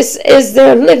useless is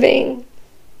their living.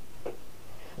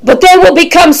 But they will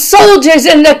become soldiers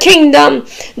in the kingdom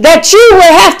that you will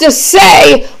have to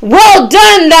say, well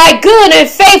done, thy good and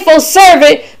faithful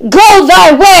servant, go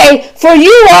thy way, for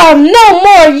you are of no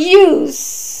more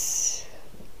use.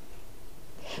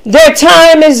 Their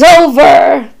time is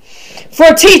over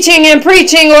for teaching and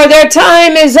preaching, or their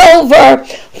time is over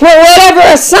for whatever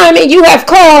assignment you have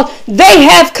called. They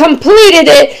have completed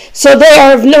it, so they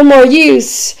are of no more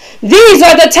use. These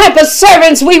are the type of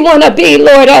servants we want to be,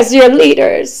 Lord, as your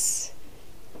leaders.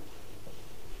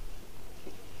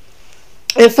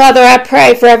 And Father, I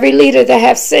pray for every leader that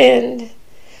have sinned,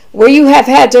 where you have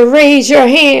had to raise your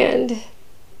hand,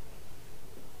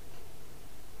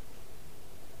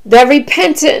 that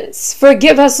repentance,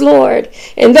 forgive us, Lord,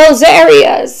 in those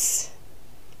areas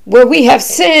where we have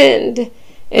sinned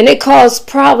and it caused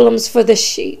problems for the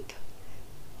sheep.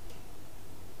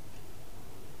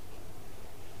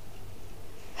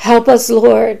 Help us,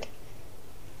 Lord,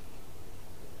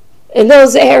 in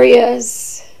those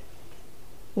areas.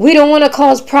 We don't want to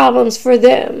cause problems for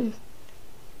them.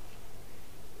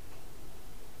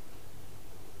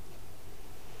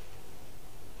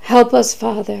 Help us,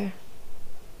 Father.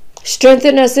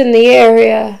 Strengthen us in the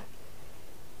area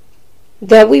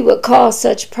that we would cause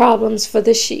such problems for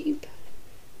the sheep.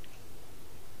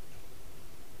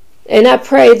 And I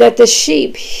pray that the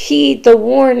sheep heed the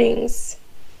warnings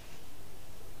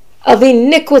of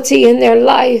iniquity in their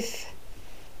life,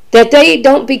 that they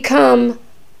don't become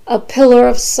a pillar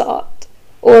of salt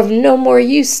or of no more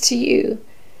use to you,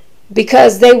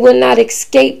 because they will not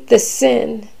escape the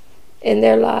sin in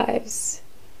their lives.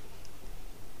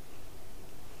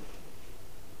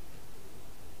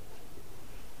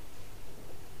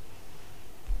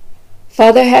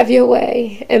 Father, have your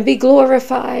way and be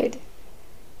glorified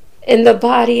in the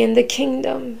body and the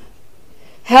kingdom.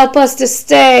 Help us to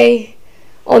stay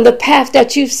on the path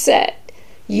that you've set.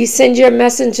 You send your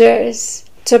messengers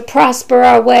to prosper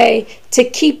our way, to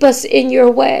keep us in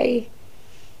your way.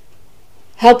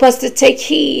 Help us to take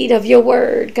heed of your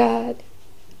word, God.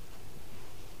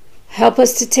 Help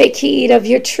us to take heed of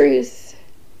your truth.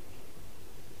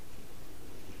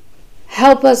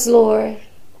 Help us, Lord,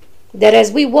 that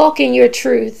as we walk in your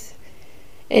truth,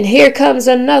 and here comes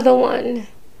another one,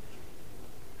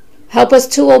 help us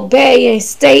to obey and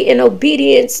stay in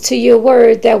obedience to your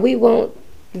word, that we won't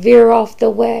veer off the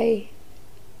way.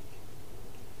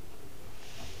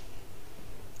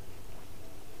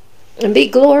 And be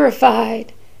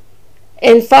glorified.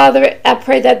 And Father, I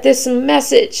pray that this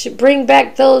message bring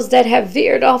back those that have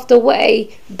veered off the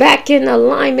way back in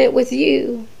alignment with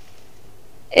you.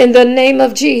 In the name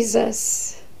of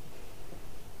Jesus.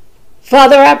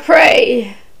 Father, I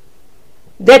pray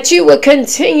that you would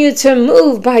continue to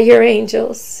move by your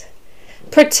angels,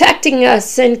 protecting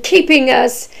us and keeping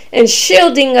us and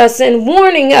shielding us and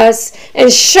warning us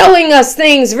and showing us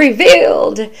things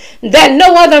revealed that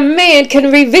no other man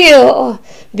can reveal,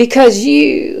 because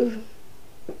you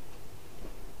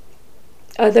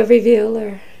are the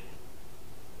revealer.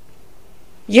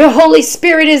 Your Holy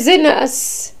Spirit is in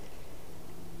us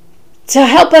to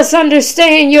help us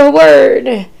understand your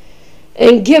word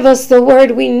and give us the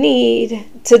word we need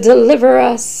to deliver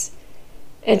us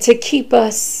and to keep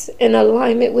us in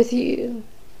alignment with you.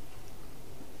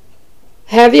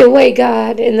 Have your way,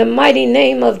 God, in the mighty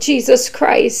name of Jesus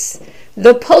Christ,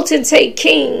 the potentate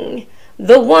King,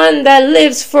 the one that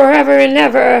lives forever and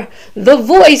ever, the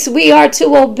voice we are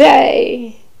to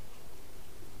obey.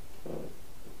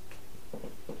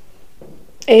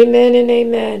 Amen and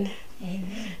amen.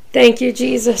 Amen. Thank you,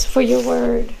 Jesus, for your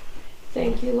word.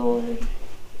 Thank you, Lord.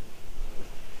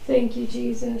 Thank you,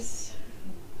 Jesus.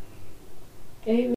 Amen.